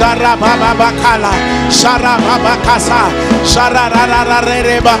zara baba bakala zara baba kasa zara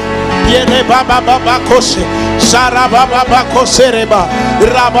rararareba yere baba baba kose zara baba bakosereba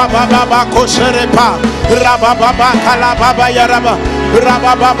rababa baba koserepa rababa bakala baba yaraba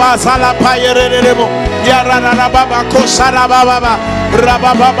rababa sala payererebo yarana baba kosara baba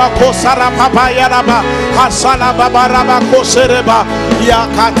rababa kosara papa yaraba hasala baba raba kosereba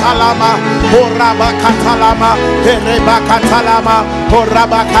yakatalama oraba katalama ereba katalama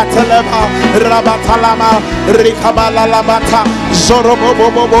oraba katalama rabatalama rikabala labata zorobo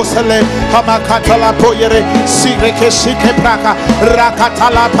bobo sele hamakatala poyere sireke shike praka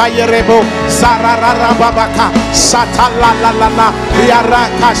rakatala payerebo zararara babaka satala lalana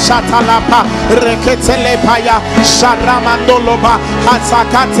yaraka satalapa reketele paya sharamandoloba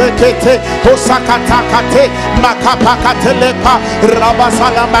hasakate kete osakata kate makapakatelepa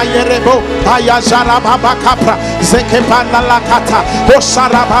rabasala mayerebo ayazara babakapra zekepana lakata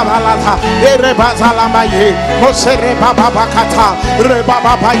osarababalata erebazala maye osereba babakata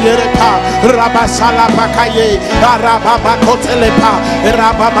rebaba payerepa rabasala pakaye arababa kotelepa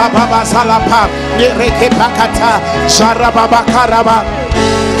rababa salapa yereke pakata sharababa karaba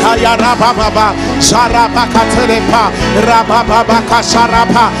Ayarababa Sarabakatelepa Rababa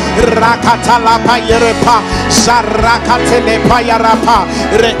Kasarapa Rakatalapa Yerepa Sarakatelepa Yarapa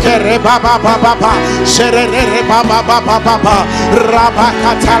Rekere Baba Baba Serere Baba Baba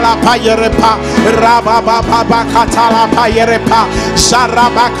Rabakatalapa Yerepa Rababa Katalapa Yerepa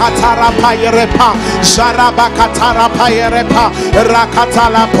Sarabakatarapa Yerepa Sarabakatarapa Yerepa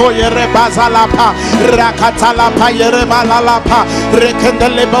Rakatala Poyere Bazalapa Rakatalapa Yereba Lalapa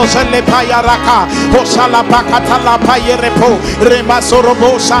Rekendele Zelebo Zelepa Yaraka, Osalabaka Talapa Yerepo,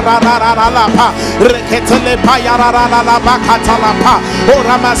 Remasorobo Sarararalapa, Reketelepa Yararalabaka Talapa,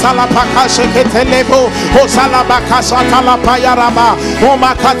 Oramazalapaka Sheketelebo, Osalabaka Satalapa Yaraba,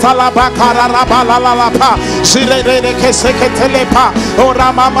 Omakatalabaka Rarabalalapa, Zirere Keseketelepa,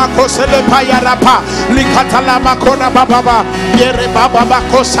 Oramama Koselepa Yarapa, Likatalama Korababa, Yerebaba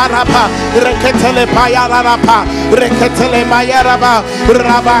Kosarapa, Reketele Payarapa, Reketele Mayaraba,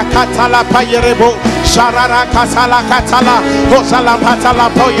 Raba Katala Payerebo, Sharara Katala Katala, Osala Patala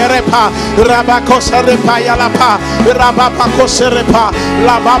Poyerepa, Raba Koserepa Yalapa, Raba Koserepa,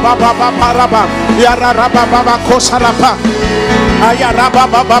 La Baba Baba Paraba, Yaraba Baba Kosarapa. Ayaraba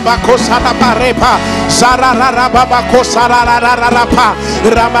baba kosara barepa, sarara baba kosara rarapa,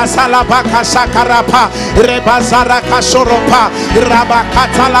 ramasala baka sakarapa, rebazara kasoropa,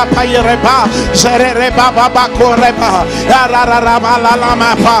 rabakatala payereba, zerere baba koreba, arara bala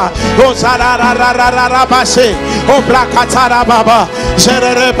lamapa, ozara rarabase, obrakatara baba,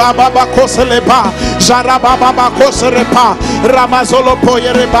 zerere baba koseleba, zaraba baba koserepa, ramazolo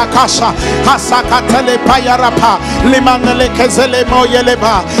poyereba kasha, hasakatele payarapa, limanele kezel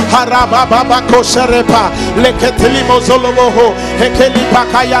Moyeleba, Haraba Baba Koserepa, Leketelimo Zoloboho, Hekelipa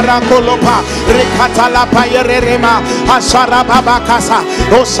Kayara Kolopa, Rekatala Payerema, Asara Baba Kasa,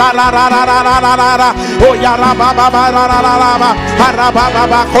 Osara Rara, Oyara Baba Rara, Haraba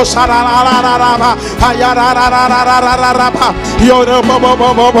Baba Kosara Rara, Ayara Rara,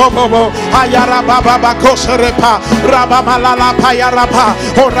 Yorobo, Ayara Baba Koserepa, Rabamalala Payarapa,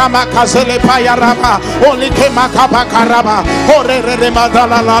 Orama Kazele Payarapa, Only Kemakaba Karaba. Ore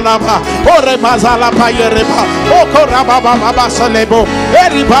madala lalaba, ore mazala payereba, okora baba baba salebo,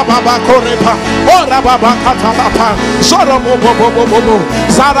 eri baba korepa, ora baba katalapa, zoro bobo,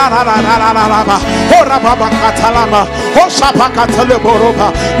 zara rarararaba, ora baba katalama, osapa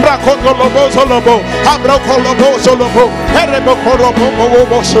kataleboroba, brakondolobo zolobo, abrokolobo zolobo, erebo korobo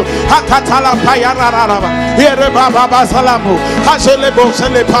boso, akatala payarararaba, ere baba salamu, hazelebo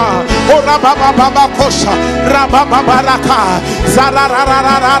selepa, ora baba kosa, rababa baraka.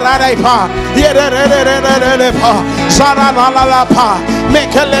 Zarararararapa, yerererererepa, zararararapa,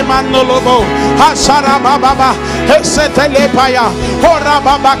 mekele manolobo, hasara baba, esetele paya, hora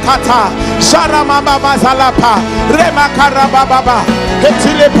baba kata, zara baba zalapa, remakara baba,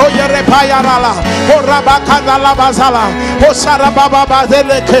 etile poyere payarala, hora bakada la bazala, osara baba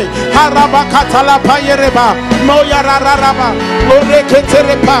zeleke, harabakata la payereba, moyarararaba,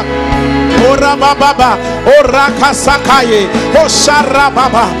 oreketerepa. Ora baba, ora kasakaye, o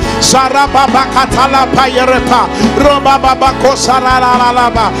sarababa, sarababa katala payerepa, roba baba kosara la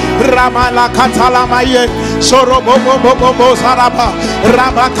laba, ramala katala maye, sorobo bobo saraba,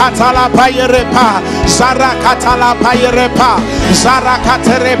 raba katala payerepa, zara katala payerepa, zara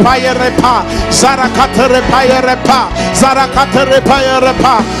katere payerepa, zara katere payerepa, zara katere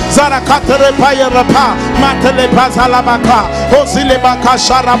payerepa, zara katere payerepa, matele bazalabaka, ozile baka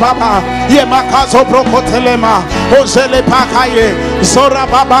sharababa. Yemakazo brokotelema, ozele pakaye, zora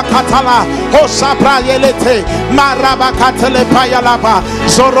baba katala, osabra yelete, maraba katele payalaba,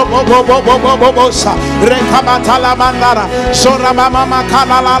 zoro bobosa, rekabatala mandara, zora mama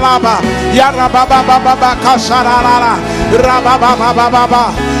kalalaba, yara baba kasharara, rababa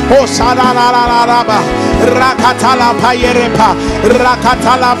baba, osarararaba, rakatala payerepa,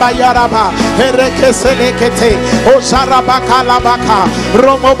 rakatala bayaraba, erekeselekete, osarabakalabaka,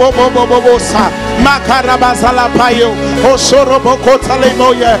 romobobobobosa, makarabazala payo, osorobokotale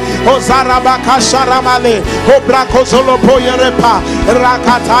moye, ozarabaka sharamale, obrakozolo poyerepa,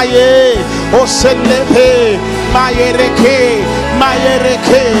 rakataye, oselepe,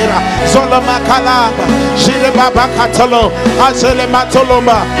 mayerekera, zolomakalaba, jirebaba katalo, azele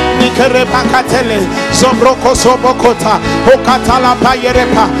matolomba, nikereba katele, zobroko sobokota, okatala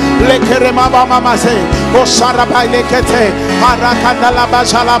payerepa, lekerema mamase, osaraba lekete, harakandala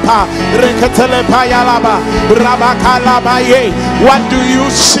bajalapa, reketele payalaba, rabakalaba ye. What do you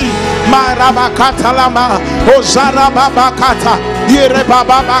see? Marabakatalama, ozarababakata,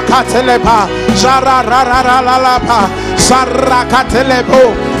 yerebabakateleba, zararararalapa, zarakatelebo,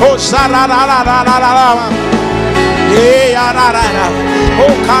 ozararararalapa, yararara,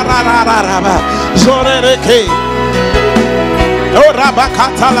 okararararaba, zorereke.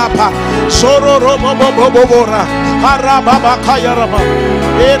 Orabakatalapa, sororobobobobora, harababakayaraba,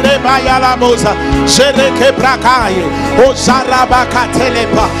 erebayalamoza, sereke brakaye,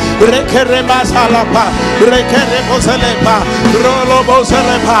 ozarabakatelepa, rekeremazalapa, rekeremozelepa,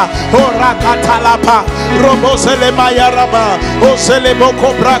 rolobozelepa, orakatalapa, robozelemayaraba, ozelemoko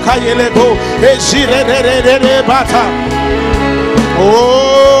brakayelebo, ezirererebata.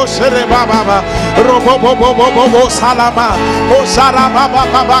 Oh, sere baba robo bobo bobo salama o sara baba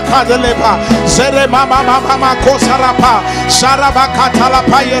baba kadeleba sere mama mama ko sarapa saraba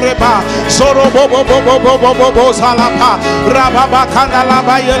katalapa yereba soro bobo bobo bobo salapa rababa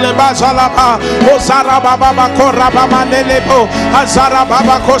kanalaba yeleba salapa o sara baba ko rabama nelebo azara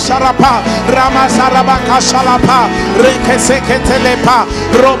baba ko sarapa rama saraba kasalapa rekeseketelepa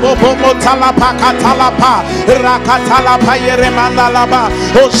robo bobo talapa katalapa rakatalapa yeremandalaba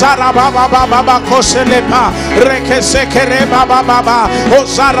o sara baba baba koselepa rekesekere baba baba o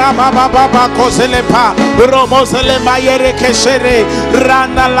sara baba baba koselepa robo selema yerekesere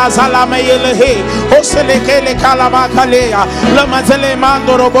randa la salama yelehe o selekele kalaba kalea lama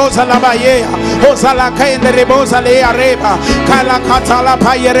zelemando robo salabaye o salakaende rebo sale areba kala katala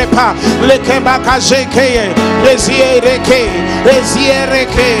payerepa lekeba kasheke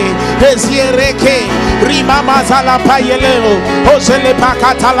eziereke rimama zala payeleo o selepa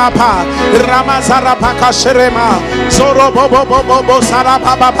katalapa ramazara pakasherema zoro bobo bobo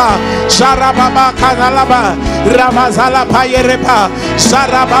saraba baba saraba kanalaba ramazala payerepa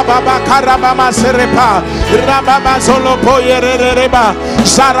saraba baba karabama serepa ramama zolo poyerereba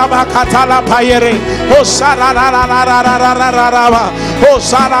saraba katala payere o sararararararararaba o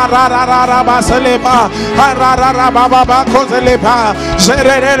sarararararaba selepa arararaba baba kozelepa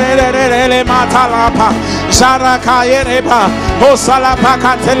zererererere matalapa sarakayereba o salapa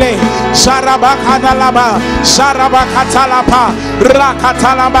katele Sarabakadalaba, Sarabakatalapa,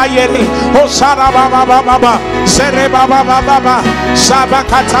 Rakatalaba yeri, O Sarababa, Serebaba,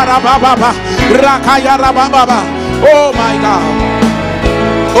 Sabakatarababa, Rakayarababa. Oh my God.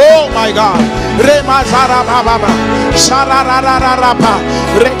 Oh my God. Remazarababa, Sararararapa,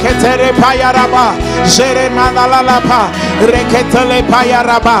 Reketere Payaraba, Zeremanalapa, Reketele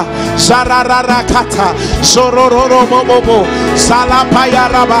Payaraba, Sarararakata, Sororo Bobo,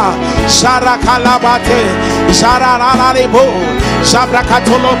 Salapayaraba, Sarakalabate, Sarararibo,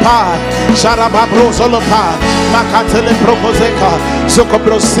 Sabrakatolopa, Sarababro Solopa, Makatele Proposeka,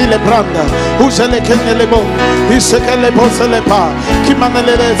 Socobrosile Branda, Uselekenelebo, Isekelebo Selepa,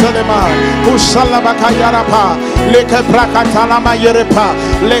 Kimanele Zelema, Usalabakayarapa, Leke Brakatalama Yerepa,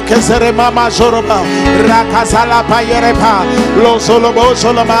 Leke Zeremama Zoroba, Rakazalapa Yerepa, Lo Solobo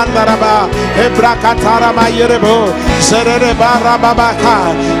Solomandaraba, Ebrakatarama Yerebo, Zereba Rababaka,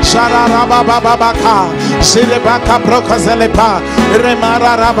 Sararabababaka, Zirebaka Brokazelepa,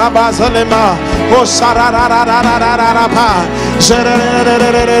 Remara Rababa Zalema, O Sararararararapa,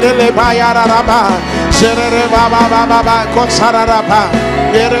 Zereba Yaraba, Zereba Baba Kosararapa,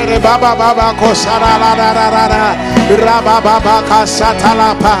 Yere Baba Baba Kosarararara, Rababa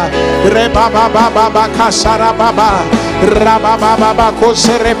Kasatalapa, Rebaba Baba Kasarababa, Rababa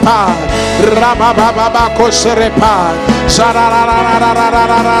Koserepa, Rababa Koserepa,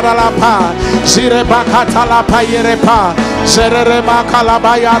 Sararararararapa, Zirebakatalapa Yerepa, Zerema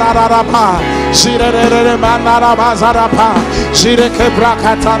Kalabayararapa, Zirere Manarabazarapa, Zireke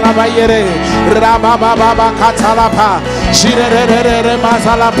Brakataraba Yere, Rababa Katalapa, Zirere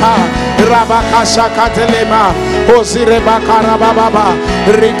Mazalapa, Rabakasha Katelema, Ozire Bakarababa,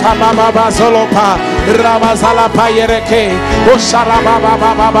 Rikababa Zolopa, Ramazalapa Yereke,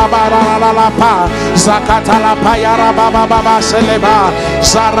 Osarababa Zakatalapa Yarababa Seleba,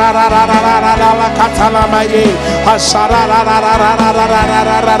 Zarararararara Katalamaye,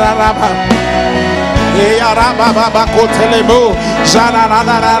 Asararararararararararaba. Yarababa Kotelebo,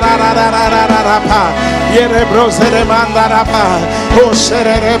 Zarararararararararapa, Yerebro Seremandarapa, O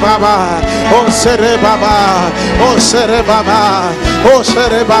Sere Baba, O Sere Baba, O Sere Baba, O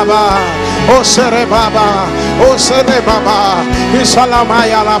Sere Baba, O Sere Baba, O Sere Baba,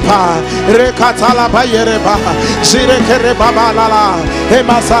 Isalamaya Lapa, Rekatalapa Yereba, Zirekere Baba Lala,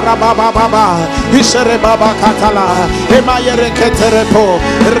 Emasara Baba Baba, Isere Baba Katala, Emayereketerepo,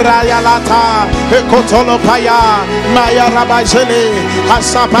 Rayalata, Ekotolopaya, Maya Rabajele,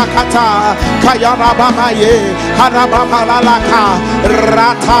 Hasabakata, Kayarabamaye, Harabamalaka,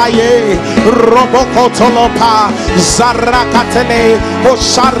 Rataye, Robokotolopa, Zarakatele,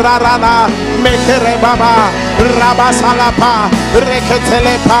 Oshararana, Mekere Baba, Rabasalapa,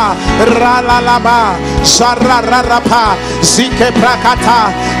 Reketelepa, Ralalaba, Sarararapa, Zike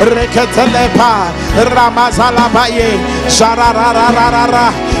Prakata, Reketelepa, Ramazalabaye,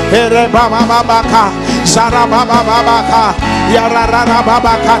 Sararararara, Erebababaka, Sarabababaka,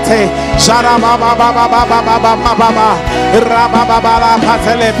 Yarararababakate, Sarababababababababa, Rabababala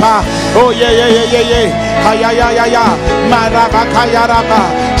Patelepa, oh yeah, Hayaya, Marabakayaraba,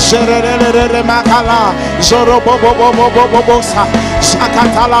 Serere Makala, Zorobobobobobobosa,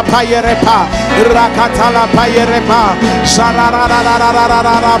 Sakatala payerepa, rakatala payerepa,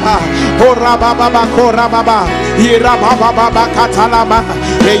 sarararararararaba, orababa korababa, irababa katalama,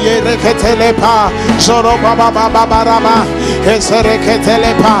 eyereketelepa, zorobaba baraba,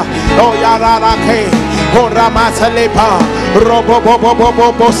 esereketelepa, oyararake, oramatelepa,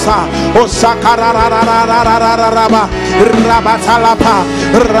 robobobobobosa, osakararararararaba, rabatalapa,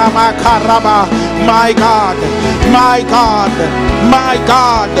 ramakaraba. My God, my God, my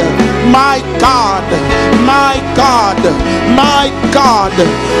God, my God, my God, my God,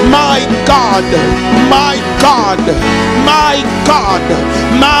 my God, my God, my God,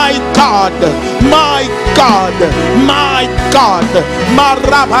 my God, my God, my God,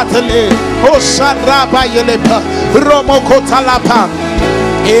 Marabatele, Osarabayelepa, Romokotalapa.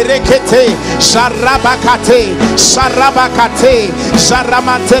 Erekete, Sarabakate, Sarabakate,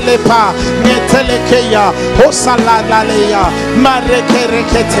 Saramatelepa, Netelekeya, Osalalaleya,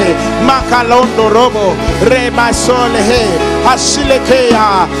 Marekerekete, Makalondo Robo, Remasolehe,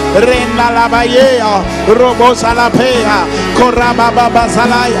 Hasilekeya, Renalabayea, Robosalapea,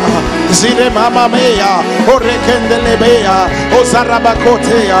 Korababazalaya, Ziremamamea, Orekendelebea,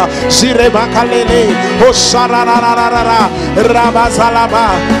 Osarabakotea, Zirebakalele, Osarararara,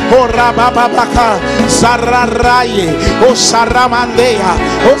 Rabazalaba. O rabababaka zararaye o saramandea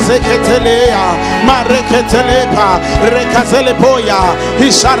o zeketelea mareketelepa rekazelepoya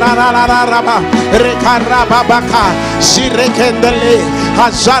isararararaba rekarababaka zirekendele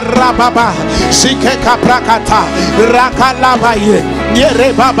azarababa zikekaprakata rakalabaye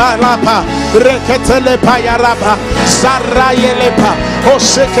yerebabalapa reketelepa yaraba zarayelepa o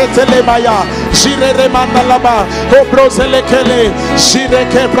seketelemaya zireremandalaba o brozelekele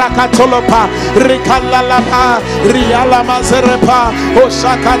Shireke brakatolopa, Rikalalapa, Rialama Zerepa,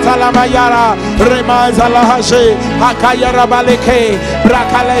 Osakatala Mayara, Remazala Haje, Akayara Baleke,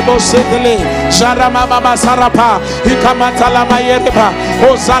 Brakalebo Setele, Jaramama Sarapa, Ikamatala Mayereba,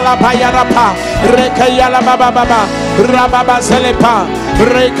 Osala Payarapa, Rekayala Baba, Rababa Selepa,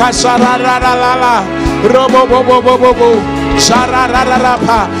 Rekashararala, Robo Bobo Bobo,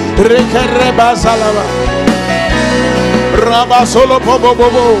 Sharararapa, Rekereba Salava. Raba solo bobo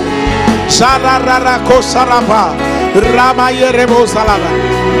bobo, sararara kosarapa, rama yerebo salaba,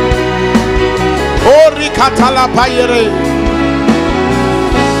 ori katala payere,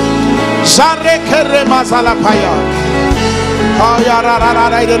 sare kerema salapaya,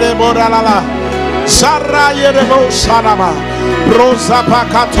 ayararara idele boralala, sara yerebo salama, rosa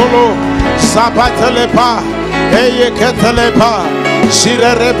pakatolo, zapatelepa, eye ketelepa.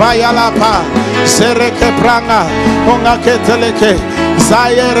 Shirere bayalapa, sereke pranga, onga keteleke,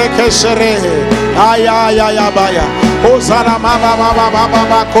 zayere keshere, aya baya, ozara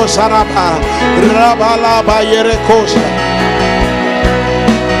mama kosarapa, rabala bayere kosha.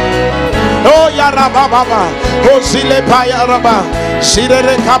 Oh yarababa, ozile bayaraba,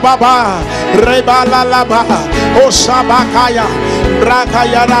 shirere kababa, rebala laba, osabakaya,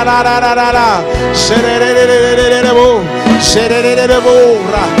 brakaya rarararara, sererererererebo.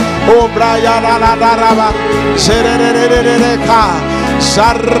 Sererererera, obra ya la raba, serererereka,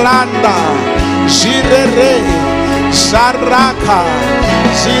 saranda, zirere, saraka,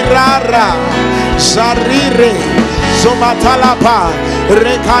 zirara, sarire, somatalapa,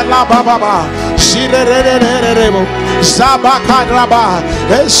 rekalababa, zirerererebo, zabakaraba,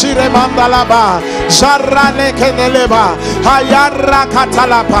 esiremandalaba, zarane keneleba, hayarra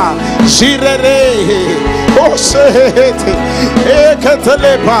katalapa, zirere. O sehete,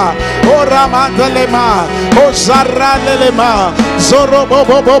 eketelepa, o ramandelema, o zaralelema,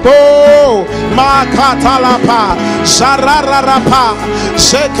 zorobobobobo, makatalapa, zarararapa,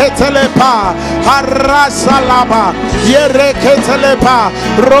 seketelepa, harasalaba, yereketelepa,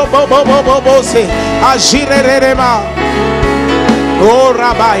 robobobobose, ajirerema. Oh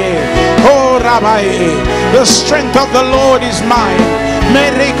Rabbi, the strength of the Lord is mine.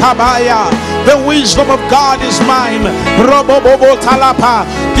 Merikabaya, the wisdom of God is mine. Robobobo talapa,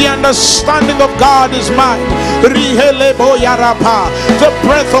 the understanding of God is mine. Rihelebo yarapa, the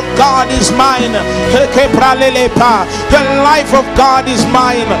breath of God is mine. Hekepralelepa, the life of God is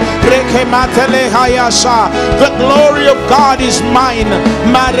mine. Rekematele hayasha, the glory of God is mine.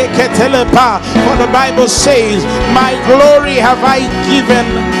 Mareketelepa, for the Bible says, my glory have I given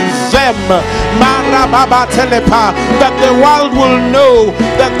them, that the world will know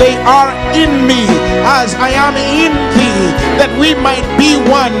that they are in me as I am in thee, that we might be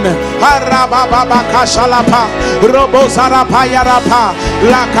one.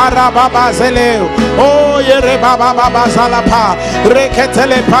 Oh yere baba baba zalapa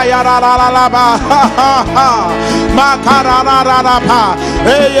reketele payara la la la ba ha ha ha makara la la la pa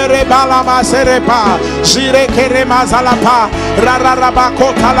yere bala maserepa jire kere mazalapa rara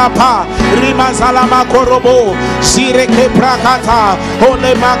bakota la pa rimazala makorobo jire ke prakata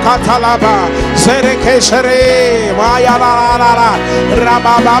ole makata la ba zere ke shere maya la la la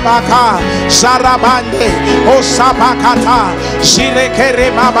rababaka sarabande osabakata jire kere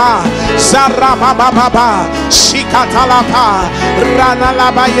baba zarababa shikatalapa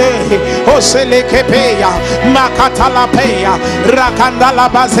ranalabaye oselekepeya makatalapeya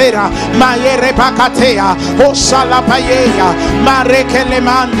rakandalabazera mayere bakatea osalapayeya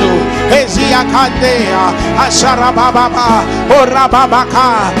marekelemando eziakandea asharababa orababaka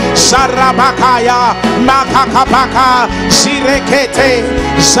sarabakaya makakabaka sirekete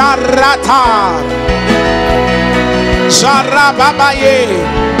zarata zarababaye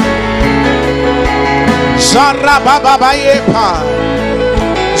Zarababayepa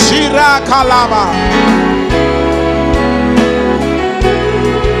Zira Kalaba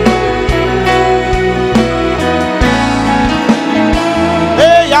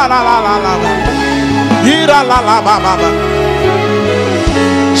Eya la la la la Ira la la baba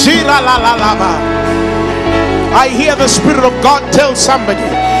Zira la la la ba. I hear the Spirit of God tell somebody,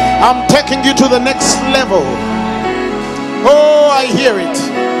 I'm taking you to the next level. Oh, I hear it.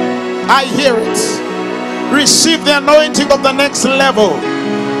 I hear it. Receive the anointing of the next level.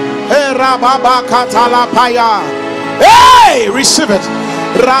 Hey, receive it.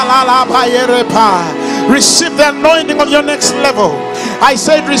 Receive the anointing of your next level. I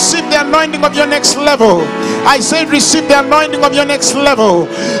said receive the anointing of your next level. I said receive the anointing of your next level.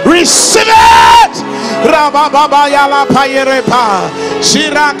 Receive it.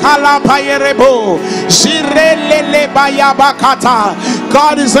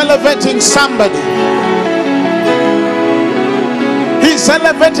 God is elevating somebody. He's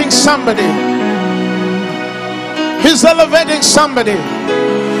elevating somebody. He's elevating somebody.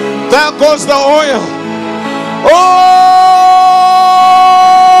 There goes the oil. Oh,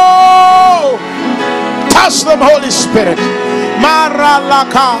 touch them, Holy Spirit.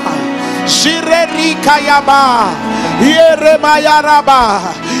 Maralaka, Shirerikayaba, Yeremayaraba.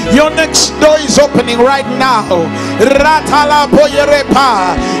 Your next door is opening right now. Ratala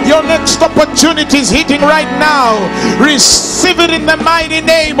Boyerepa. Your next opportunity is hitting right now. Receive it in the mighty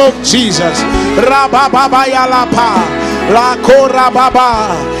name of Jesus. Rababayalapa.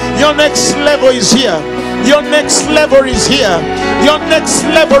 Lakorababa. Your next level is here. Your next level is here. Your next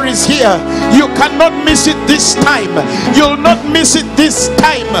level is here. You cannot miss it this time. You'll not miss it this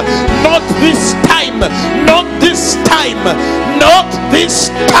time. Not this time. Not this time. Not this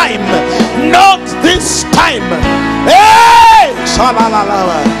time. Not this time. Hey!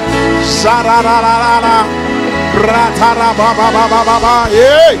 Shalalala. Sarararara. Ratarababababa.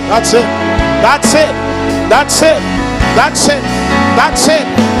 Hey! That's it. That's it. That's it. That's it. That's it.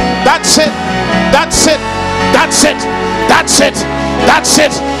 That's it. That's it. That's it. That's it. That's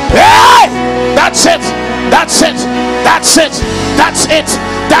it. Hey! That's it. That's it. That's it. That's it.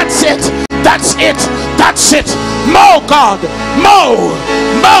 That's it. That's it. That's it. More God. More.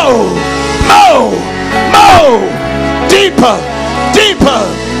 More. More. More. Deeper. Deeper.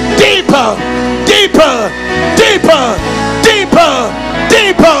 Deeper. Deeper. Deeper. Deeper.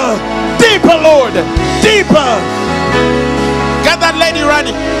 Deeper. Deeper, Lord. Deeper. Get that lady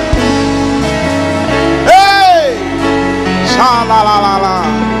running. Hey! Sha-la-la-la-la.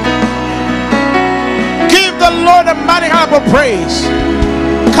 Give the Lord a mighty clap of praise.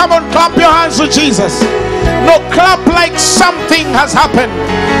 Come on, clap your hands to Jesus. No, clap like something has happened.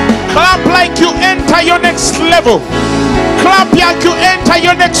 Clap like you enter your next level. Clap like you enter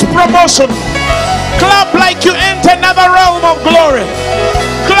your next promotion. Clap like you enter another realm of glory.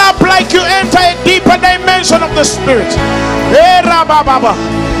 Clap like you enter a deeper dimension of the Spirit.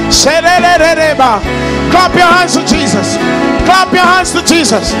 Clap your hands to Jesus. Clap your hands to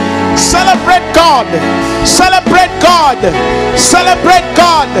Jesus. Celebrate God. Celebrate God. Celebrate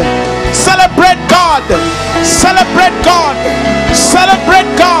God. Celebrate God. Celebrate God. Celebrate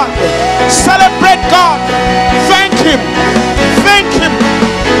God. Celebrate God. Thank Him. Thank Him.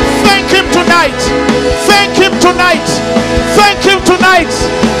 Thank Him tonight. Thank Him tonight. Thank Him tonight.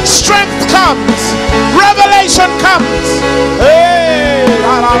 Strength comes. Revelation comes. Hey,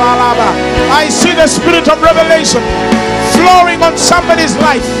 I see the spirit of revelation flowing on somebody's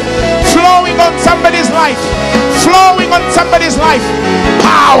life. flowing on somebody's life. Flowing on somebody's life.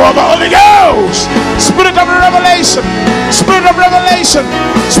 Power of the Holy Ghost. Spirit of revelation. Spirit of revelation.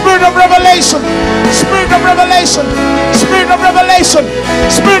 Spirit of revelation. Spirit of revelation. Spirit of revelation.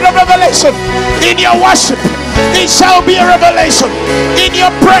 Spirit of revelation. In your worship, it shall be a revelation. In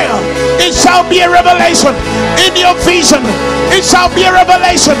your prayer, it shall be a revelation. In your vision, it shall be a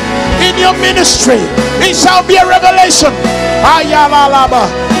revelation. In your ministry, it shall be a revelation. Ayalalaba.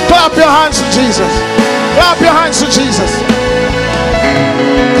 Clap your hands to Jesus. Clap your hands to Jesus.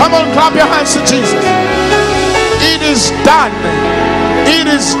 Come on, clap your hands to Jesus. It is done. It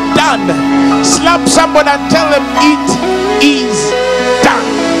is done. Slap somebody and tell them it is done.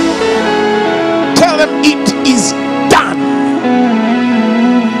 Tell them it is done.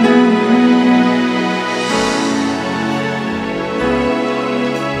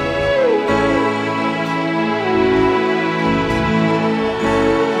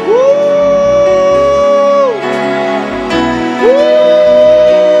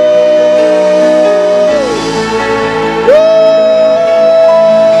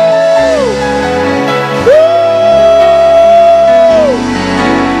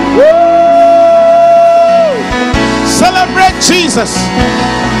 Jesus.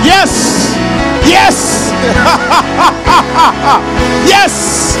 Yes. Yes.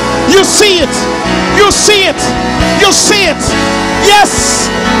 Yes. You see it. You see it. You see it. Yes.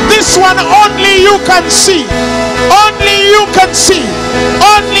 This one only you can see. Only you can see.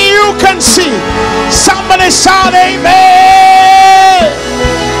 Only you can see. Somebody shout amen.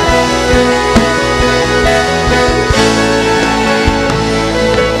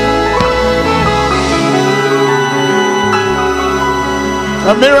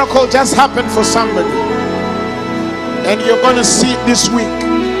 A miracle just happened for somebody, and you're going to see it this week,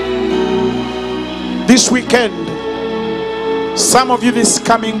 this weekend. Some of you this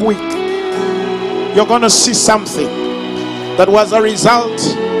coming week, you're going to see something that was a result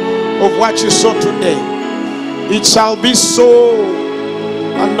of what you saw today. It shall be so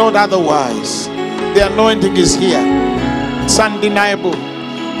and not otherwise. The anointing is here. It's undeniable.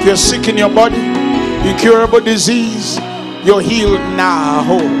 If you're sick in your body, incurable disease, you're healed now.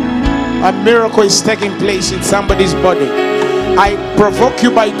 A miracle is taking place in somebody's body. I provoke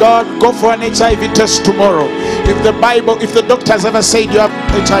you by God, go for an HIV test tomorrow. If the doctors ever said you have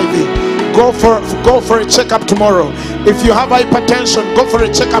HIV, go for a checkup tomorrow. If you have hypertension, go for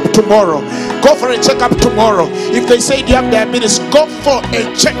a checkup tomorrow. Go for a checkup tomorrow. If they say you have diabetes, go for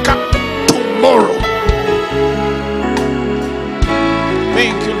a checkup tomorrow.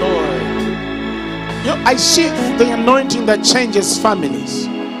 Thank you, Lord. I see the anointing that changes families.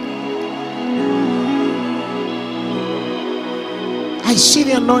 I see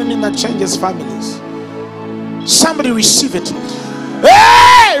the anointing that changes families. Somebody receive it.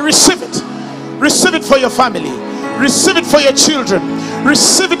 Hey, receive it. Receive it for your family. Receive it for your children.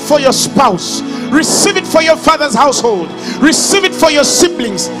 Receive it for your spouse. Receive it for your father's household. Receive it for your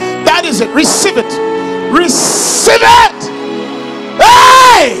siblings. That is it. Receive it. Receive it.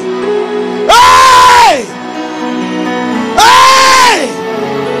 Hey! Hey! Hey!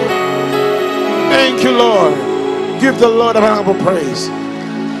 Thank you, Lord. Give the Lord a humble praise.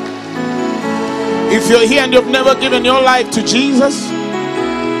 If you're here and you've never given your life to Jesus,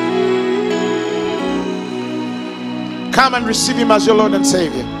 come and receive him as your Lord and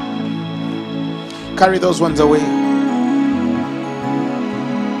Savior. Carry those ones away.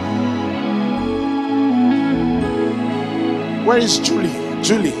 Where is Julie?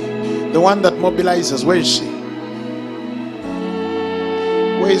 Julie, the one that mobilizes, where is she?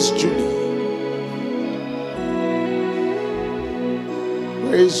 Where is Julie?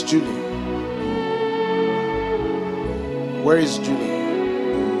 Where is Julie? Where is Julie?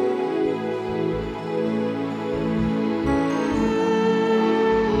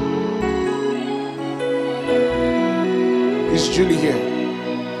 Is Julie here?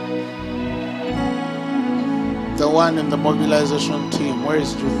 The one in the mobilization team. Where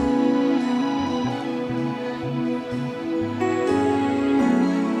is Julie?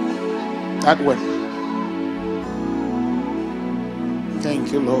 That one.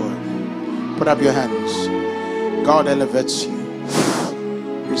 Thank you, Lord. Put up your hands. God elevates you.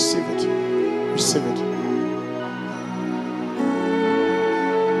 Receive it. Receive it.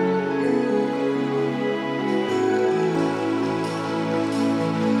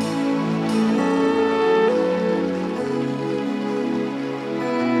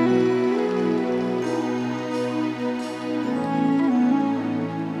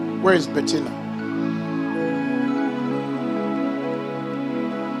 Where is Bettina?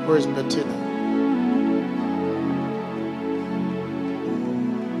 Where is Bettina?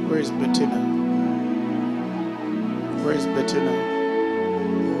 Where is Bettina? Where is Bettina?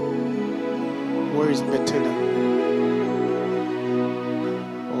 Where is Bettina?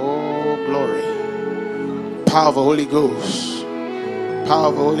 Oh, glory. Power of the Holy Ghost. Power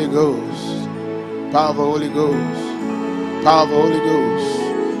of the Holy Ghost. Power of the Holy Ghost. Power of the Holy Ghost.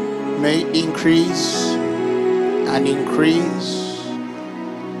 May it increase and increase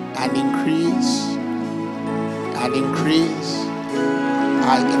and increase and increase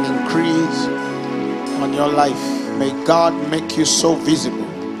and increase on your life. May God make you so visible.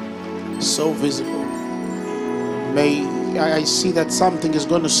 So visible. May I see that something is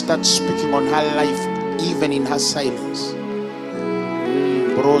going to start speaking on her life, even in her silence.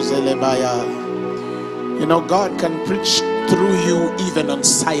 You know, God can preach through you even on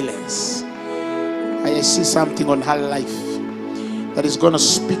silence. I see something on her life that is going to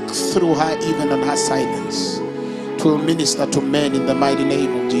speak through her even on her silence. It will minister to men in the mighty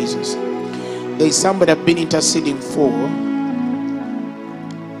name of Jesus. There is somebody I've been interceding for.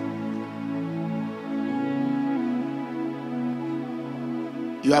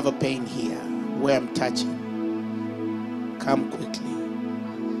 You have a pain here where I'm touching. Come quickly.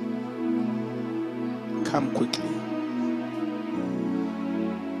 Come quickly.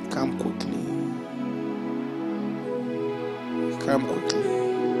 Come quickly. Come quickly.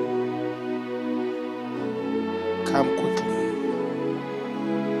 Come quickly.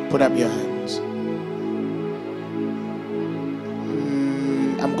 Put up your hands.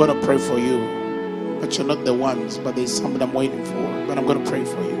 I'm going to pray for you. But you're not the ones. But there's something I'm waiting for. But I'm going to pray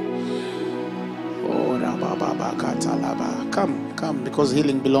for you. Oh, come. Because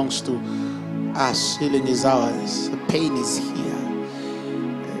healing belongs to us. Healing is ours. The pain is here.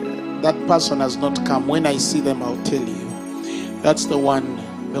 That person has not come. When I see them, I'll tell you. That's the one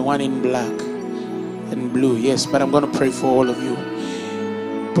in black and blue. Yes, but I'm going to pray for all of you.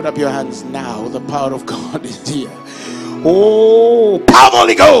 Put up your hands now. The power of God is here. Oh, power of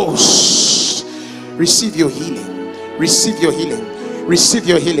Holy Ghost. Receive your healing. Receive your healing. Receive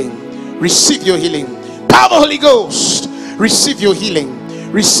your healing. Receive your healing. Power of Holy Ghost. Receive your healing.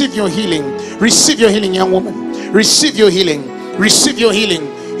 Receive your healing. Receive your healing, young woman. Receive your healing. Receive your healing.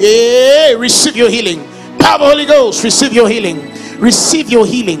 Yeah, receive your healing. Power of Holy Ghost. Receive your healing. Receive your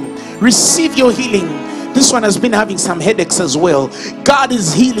healing. Receive your healing. This one has been having some headaches as well. God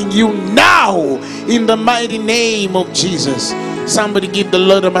is healing you now in the mighty name of Jesus. Somebody give the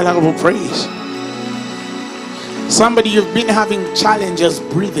Lord a mighty praise. Somebody, you've been having challenges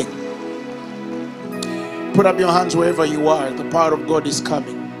breathing. Put up your hands wherever you are. The power of God is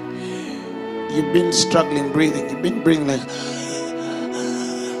coming. You've been struggling breathing. You've been breathing like...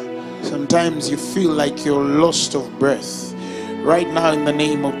 Sometimes you feel like you're lost of breath. Right now, in the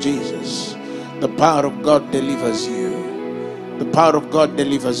name of Jesus, the power of God delivers you. The power of God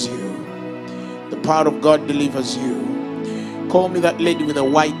delivers you. The power of God delivers you. Call me that lady with a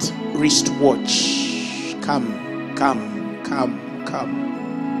white wristwatch. Come.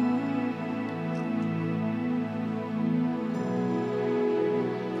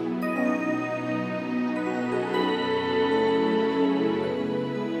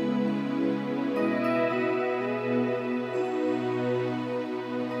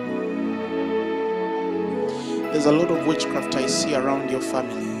 There's a lot of witchcraft I see around your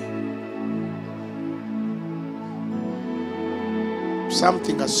family.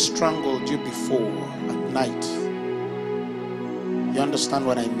 Something has strangled you before at night. You understand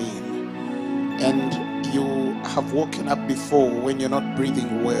what I mean? And you have woken up before when you're not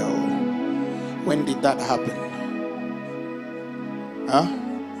breathing well. When did that happen? Huh?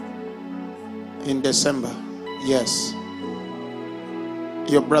 In December. Yes.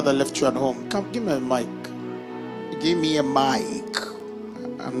 Your brother left you at home. Come, give me a mic. Give me a mic.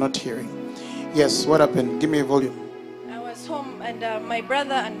 I'm not hearing. Yes, what happened? Give me a volume. I was home and my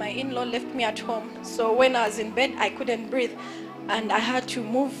brother and my in-law left me at home. So when I was in bed, I couldn't breathe. And I had to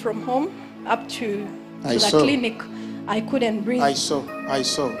move from home up to the clinic. I couldn't breathe. I saw.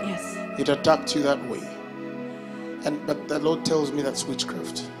 Yes. It attacked you that way. But the Lord tells me that's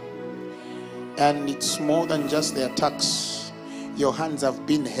witchcraft. And it's more than just the attacks. Your hands have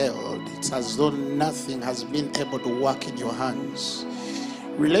been held. It's as though nothing has been able to work in your hands.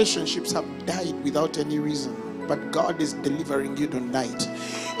 Relationships have died without any reason. But God is delivering you tonight.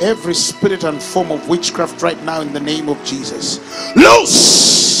 Every spirit and form of witchcraft right now in the name of Jesus.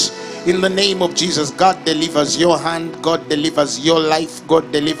 Loose! In the name of Jesus. God delivers your hand. God delivers your life.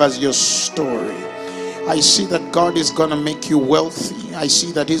 God delivers your story. I see that God is going to make you wealthy. I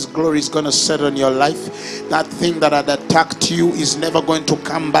see that his glory is going to set on your life. That thing that had attacked you is never going to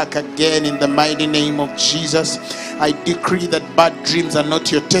come back again in the mighty name of Jesus. I decree that bad dreams are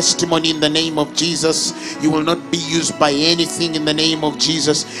not your testimony in the name of Jesus. You will not be used by anything in the name of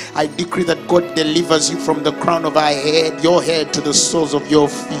Jesus. I decree that God delivers you from the crown of your head to the soles of your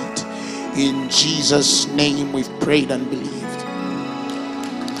feet. In Jesus' name we've prayed and believed.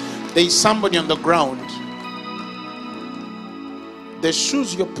 There is somebody on the ground. The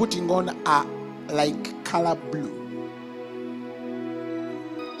shoes you're putting on are like color blue,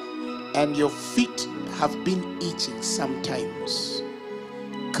 and your feet have been itching sometimes.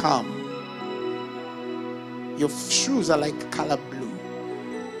 Come. Your shoes are like color blue.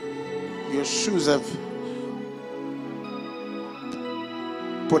 Your shoes have...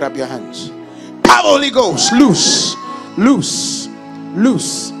 Put up your hands. Power, Holy Ghost. Loose, loose,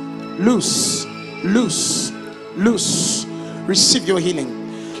 loose, loose, loose, loose. Receive your healing.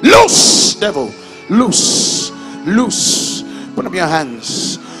 Loose, devil. Loose, loose. Put up your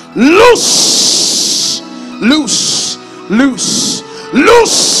hands. Loose, loose, loose,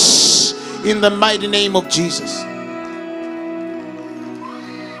 loose. In the mighty name of Jesus.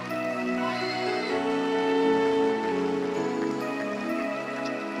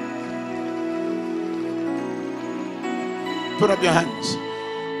 Put up your hands.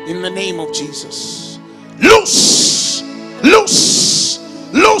 In the name of Jesus. Loose, loose,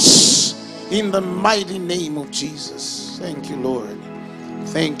 loose. In the mighty name of Jesus. Thank you, Lord.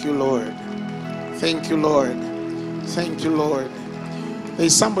 Thank you, Lord. Thank you, Lord. Thank you, Lord.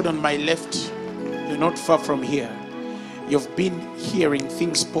 There's somebody on my left. You're not far from here. You've been hearing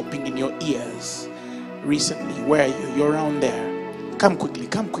things popping in your ears recently. Where are you? You're around there. Come quickly,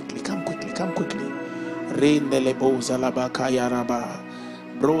 come quickly, come quickly, come quickly. Rain de leboza labakaya raba.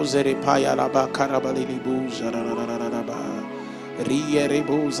 Brozere paya labakara libuza raba. Rie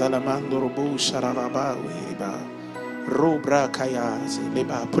reboza lamando robo shararaba weba. Robra kayaz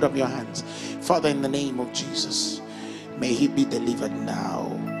leba. Put up your hands. Father, in the name of Jesus, may he be delivered now.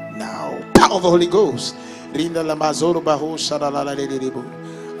 Now. Power of the Holy Ghost. Rinda lamazoro baho sharala lebo.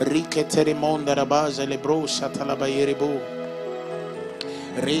 Rike teremonda rabaza lebro shatalaba yerebo.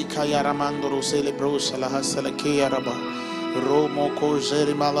 Reka yaramandoro celebro salahasala keyaraba. Romo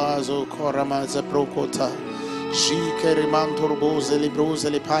kozeri malazo koramaza prokota. Jikere mantorbo zelebro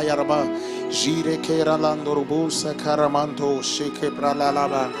zelepayaraba. Jire keralandorobosa karamanto sheke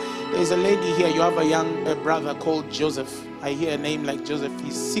pralalaba. There's a lady here. You have a young brother called Joseph. I hear a name like Joseph.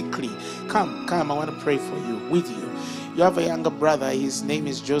 He's sickly. Come, I want to pray for you, with you. You have a younger brother. His name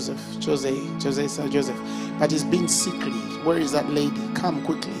is Joseph. Joseph. But he's been sickly. Where is that lady? Come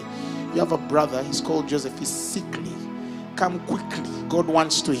quickly. You have a brother. He's called Joseph. He's sickly. Come quickly. God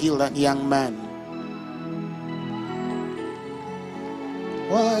wants to heal that young man.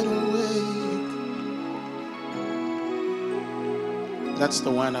 Wide awake. That's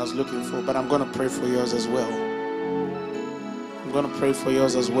the one I was looking for. But I'm going to pray for yours as well. I'm going to pray for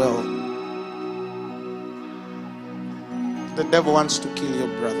yours as well. The devil wants to kill your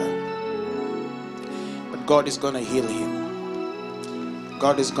brother. But God is going to heal him.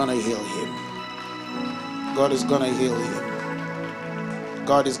 God is going to heal him. God is going to heal him.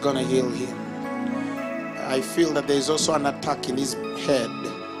 God is going to heal him. I feel that there is also an attack in his head.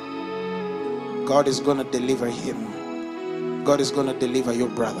 God is going to deliver him. God is going to deliver your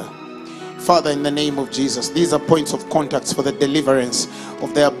brother. Father, in the name of Jesus, these are points of contacts for the deliverance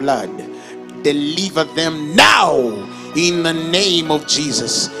of their blood. Deliver them now in the name of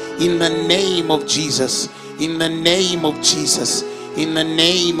Jesus. In the name of Jesus. In the name of Jesus. In the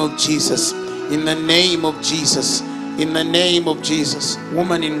name of Jesus. In the name of Jesus. In the name of Jesus.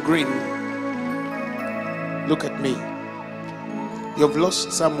 Woman in green, look at me. You've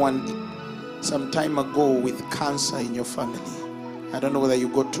lost someone some time ago with cancer in your family. I don't know whether you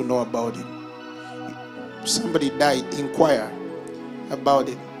got to know about it. Somebody died. Inquire about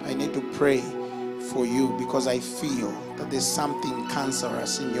it. I need to pray for you because I feel that there's something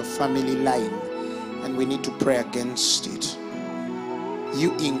cancerous in your family line and we need to pray against it.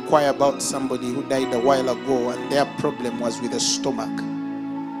 You inquire about somebody who died a while ago and their problem was with the stomach.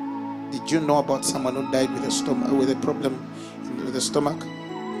 Did you know about someone who died with a problem with the stomach?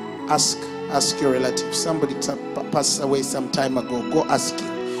 Ask your relative. Somebody passed away some time ago. Go ask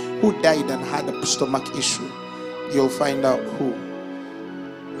him who died and had a stomach issue. You'll find out who.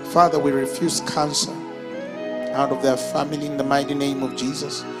 Father, we refuse cancer out of their family in the mighty name of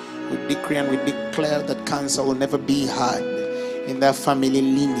Jesus. We decree and we declare that cancer will never be had in their family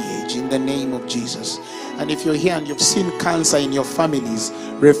lineage, in the name of Jesus. And if you're here and you've seen cancer in your families,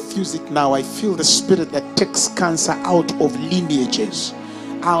 refuse it now. I feel the spirit that takes cancer out of lineages,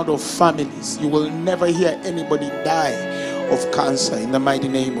 out of families. You will never hear anybody die of cancer in the mighty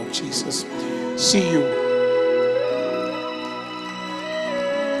name of Jesus. See you.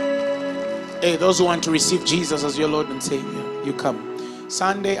 Hey, those who want to receive Jesus as your Lord and Savior, you come.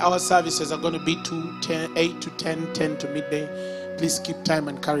 Sunday, our services are going to be 8 to 10, 10 to midday. Please keep time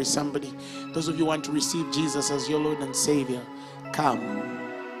and carry somebody. Those of you who want to receive Jesus as your Lord and Savior, come.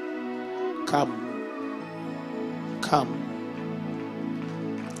 Come. Come.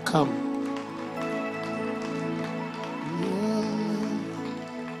 Come.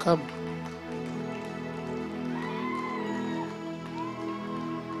 Come.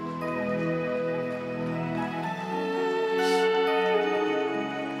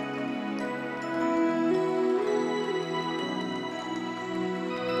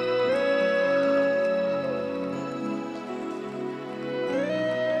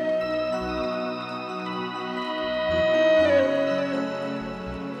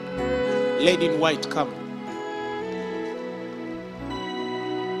 Lady in white, come.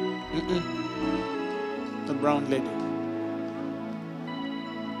 The brown lady.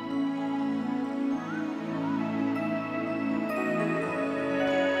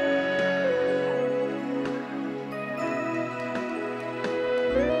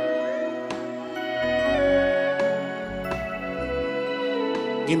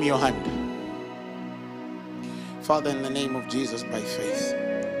 Give me your hand. Father, in the name of Jesus, by faith,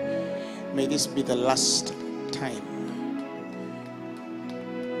 may this be the last time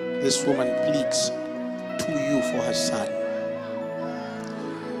this woman pleads to you for her son.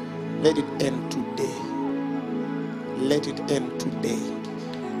 Let it end today. Let it end today.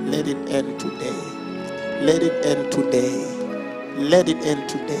 Let it end today. Let it end today. Let it end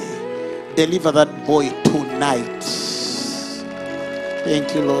today. Deliver that boy tonight.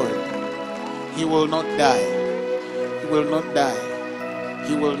 Thank you, Lord. He will not die. He will not die.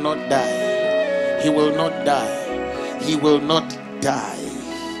 He will not die. He will not die. He will not die.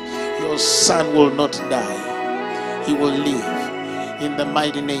 Your son will not die. He will live in the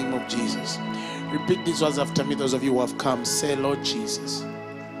mighty name of Jesus. Repeat these words after me, those of you who have come. Say, Lord Jesus,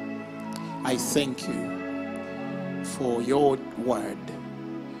 I thank you for your word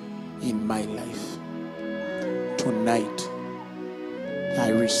in my life. Tonight, I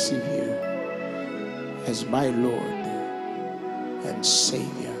receive you as my Lord and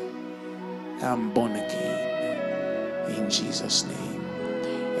Savior. I'm born again in Jesus' name.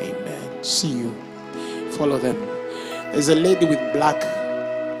 Amen. See you. Follow them. There's a lady with black,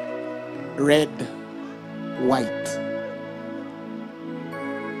 red, white.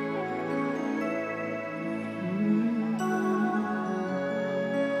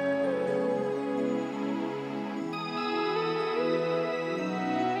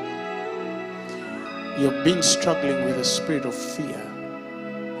 You've been struggling with a spirit of fear.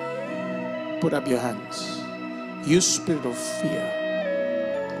 Put up your hands. You spirit of fear,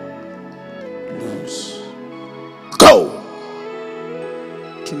 loose. Go!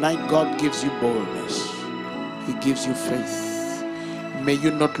 Tonight God gives you boldness. He gives you faith. May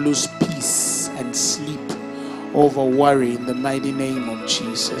you not lose peace and sleep over worry in the mighty name of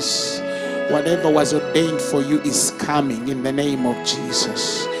Jesus. Whatever was ordained for you is coming in the name of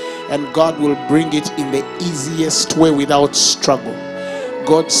Jesus. And God will bring it in the easiest way without struggle.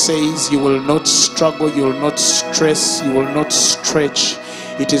 God says you will not struggle, you will not stress, you will not stretch.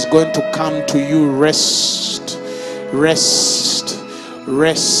 It is going to come to you. Rest, rest,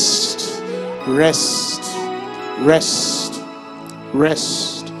 rest, rest, rest,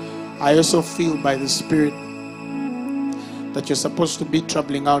 rest. I also feel by the Spirit that you're supposed to be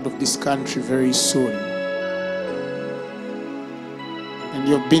traveling out of this country very soon. And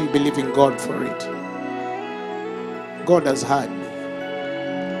you've been believing God for it. God has heard.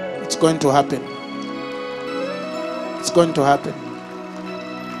 It's going to happen. It's going to happen.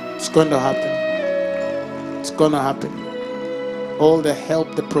 It's going to happen. It's going to happen. All the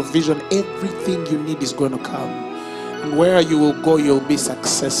help, the provision, everything you need is going to come. And where you will go, you'll be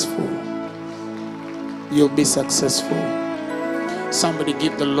successful. You'll be successful. Somebody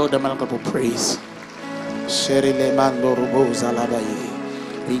give the Lord a multiple praise.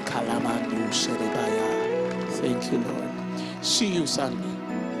 Thank you, Lord. See you Sunday.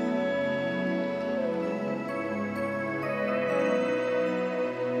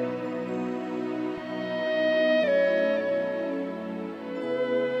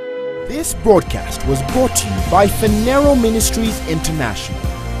 This broadcast was brought to you by Phaneroo Ministries International.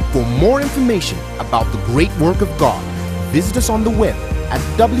 For more information about the great work of God, visit us on the web at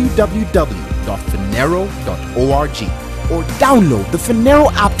www.phaneroo.org or download the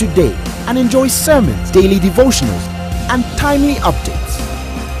Phaneroo app today and enjoy sermons, daily devotionals, and timely updates.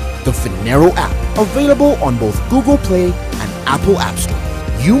 The Phaneroo app, available on both Google Play and Apple App Store.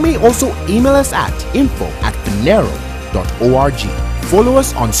 You may also email us at info@phaneroo.org. Follow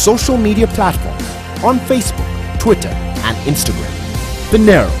us on social media platforms on Facebook, Twitter, and Instagram.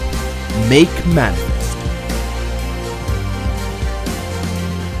 Phaneroo, make manifest.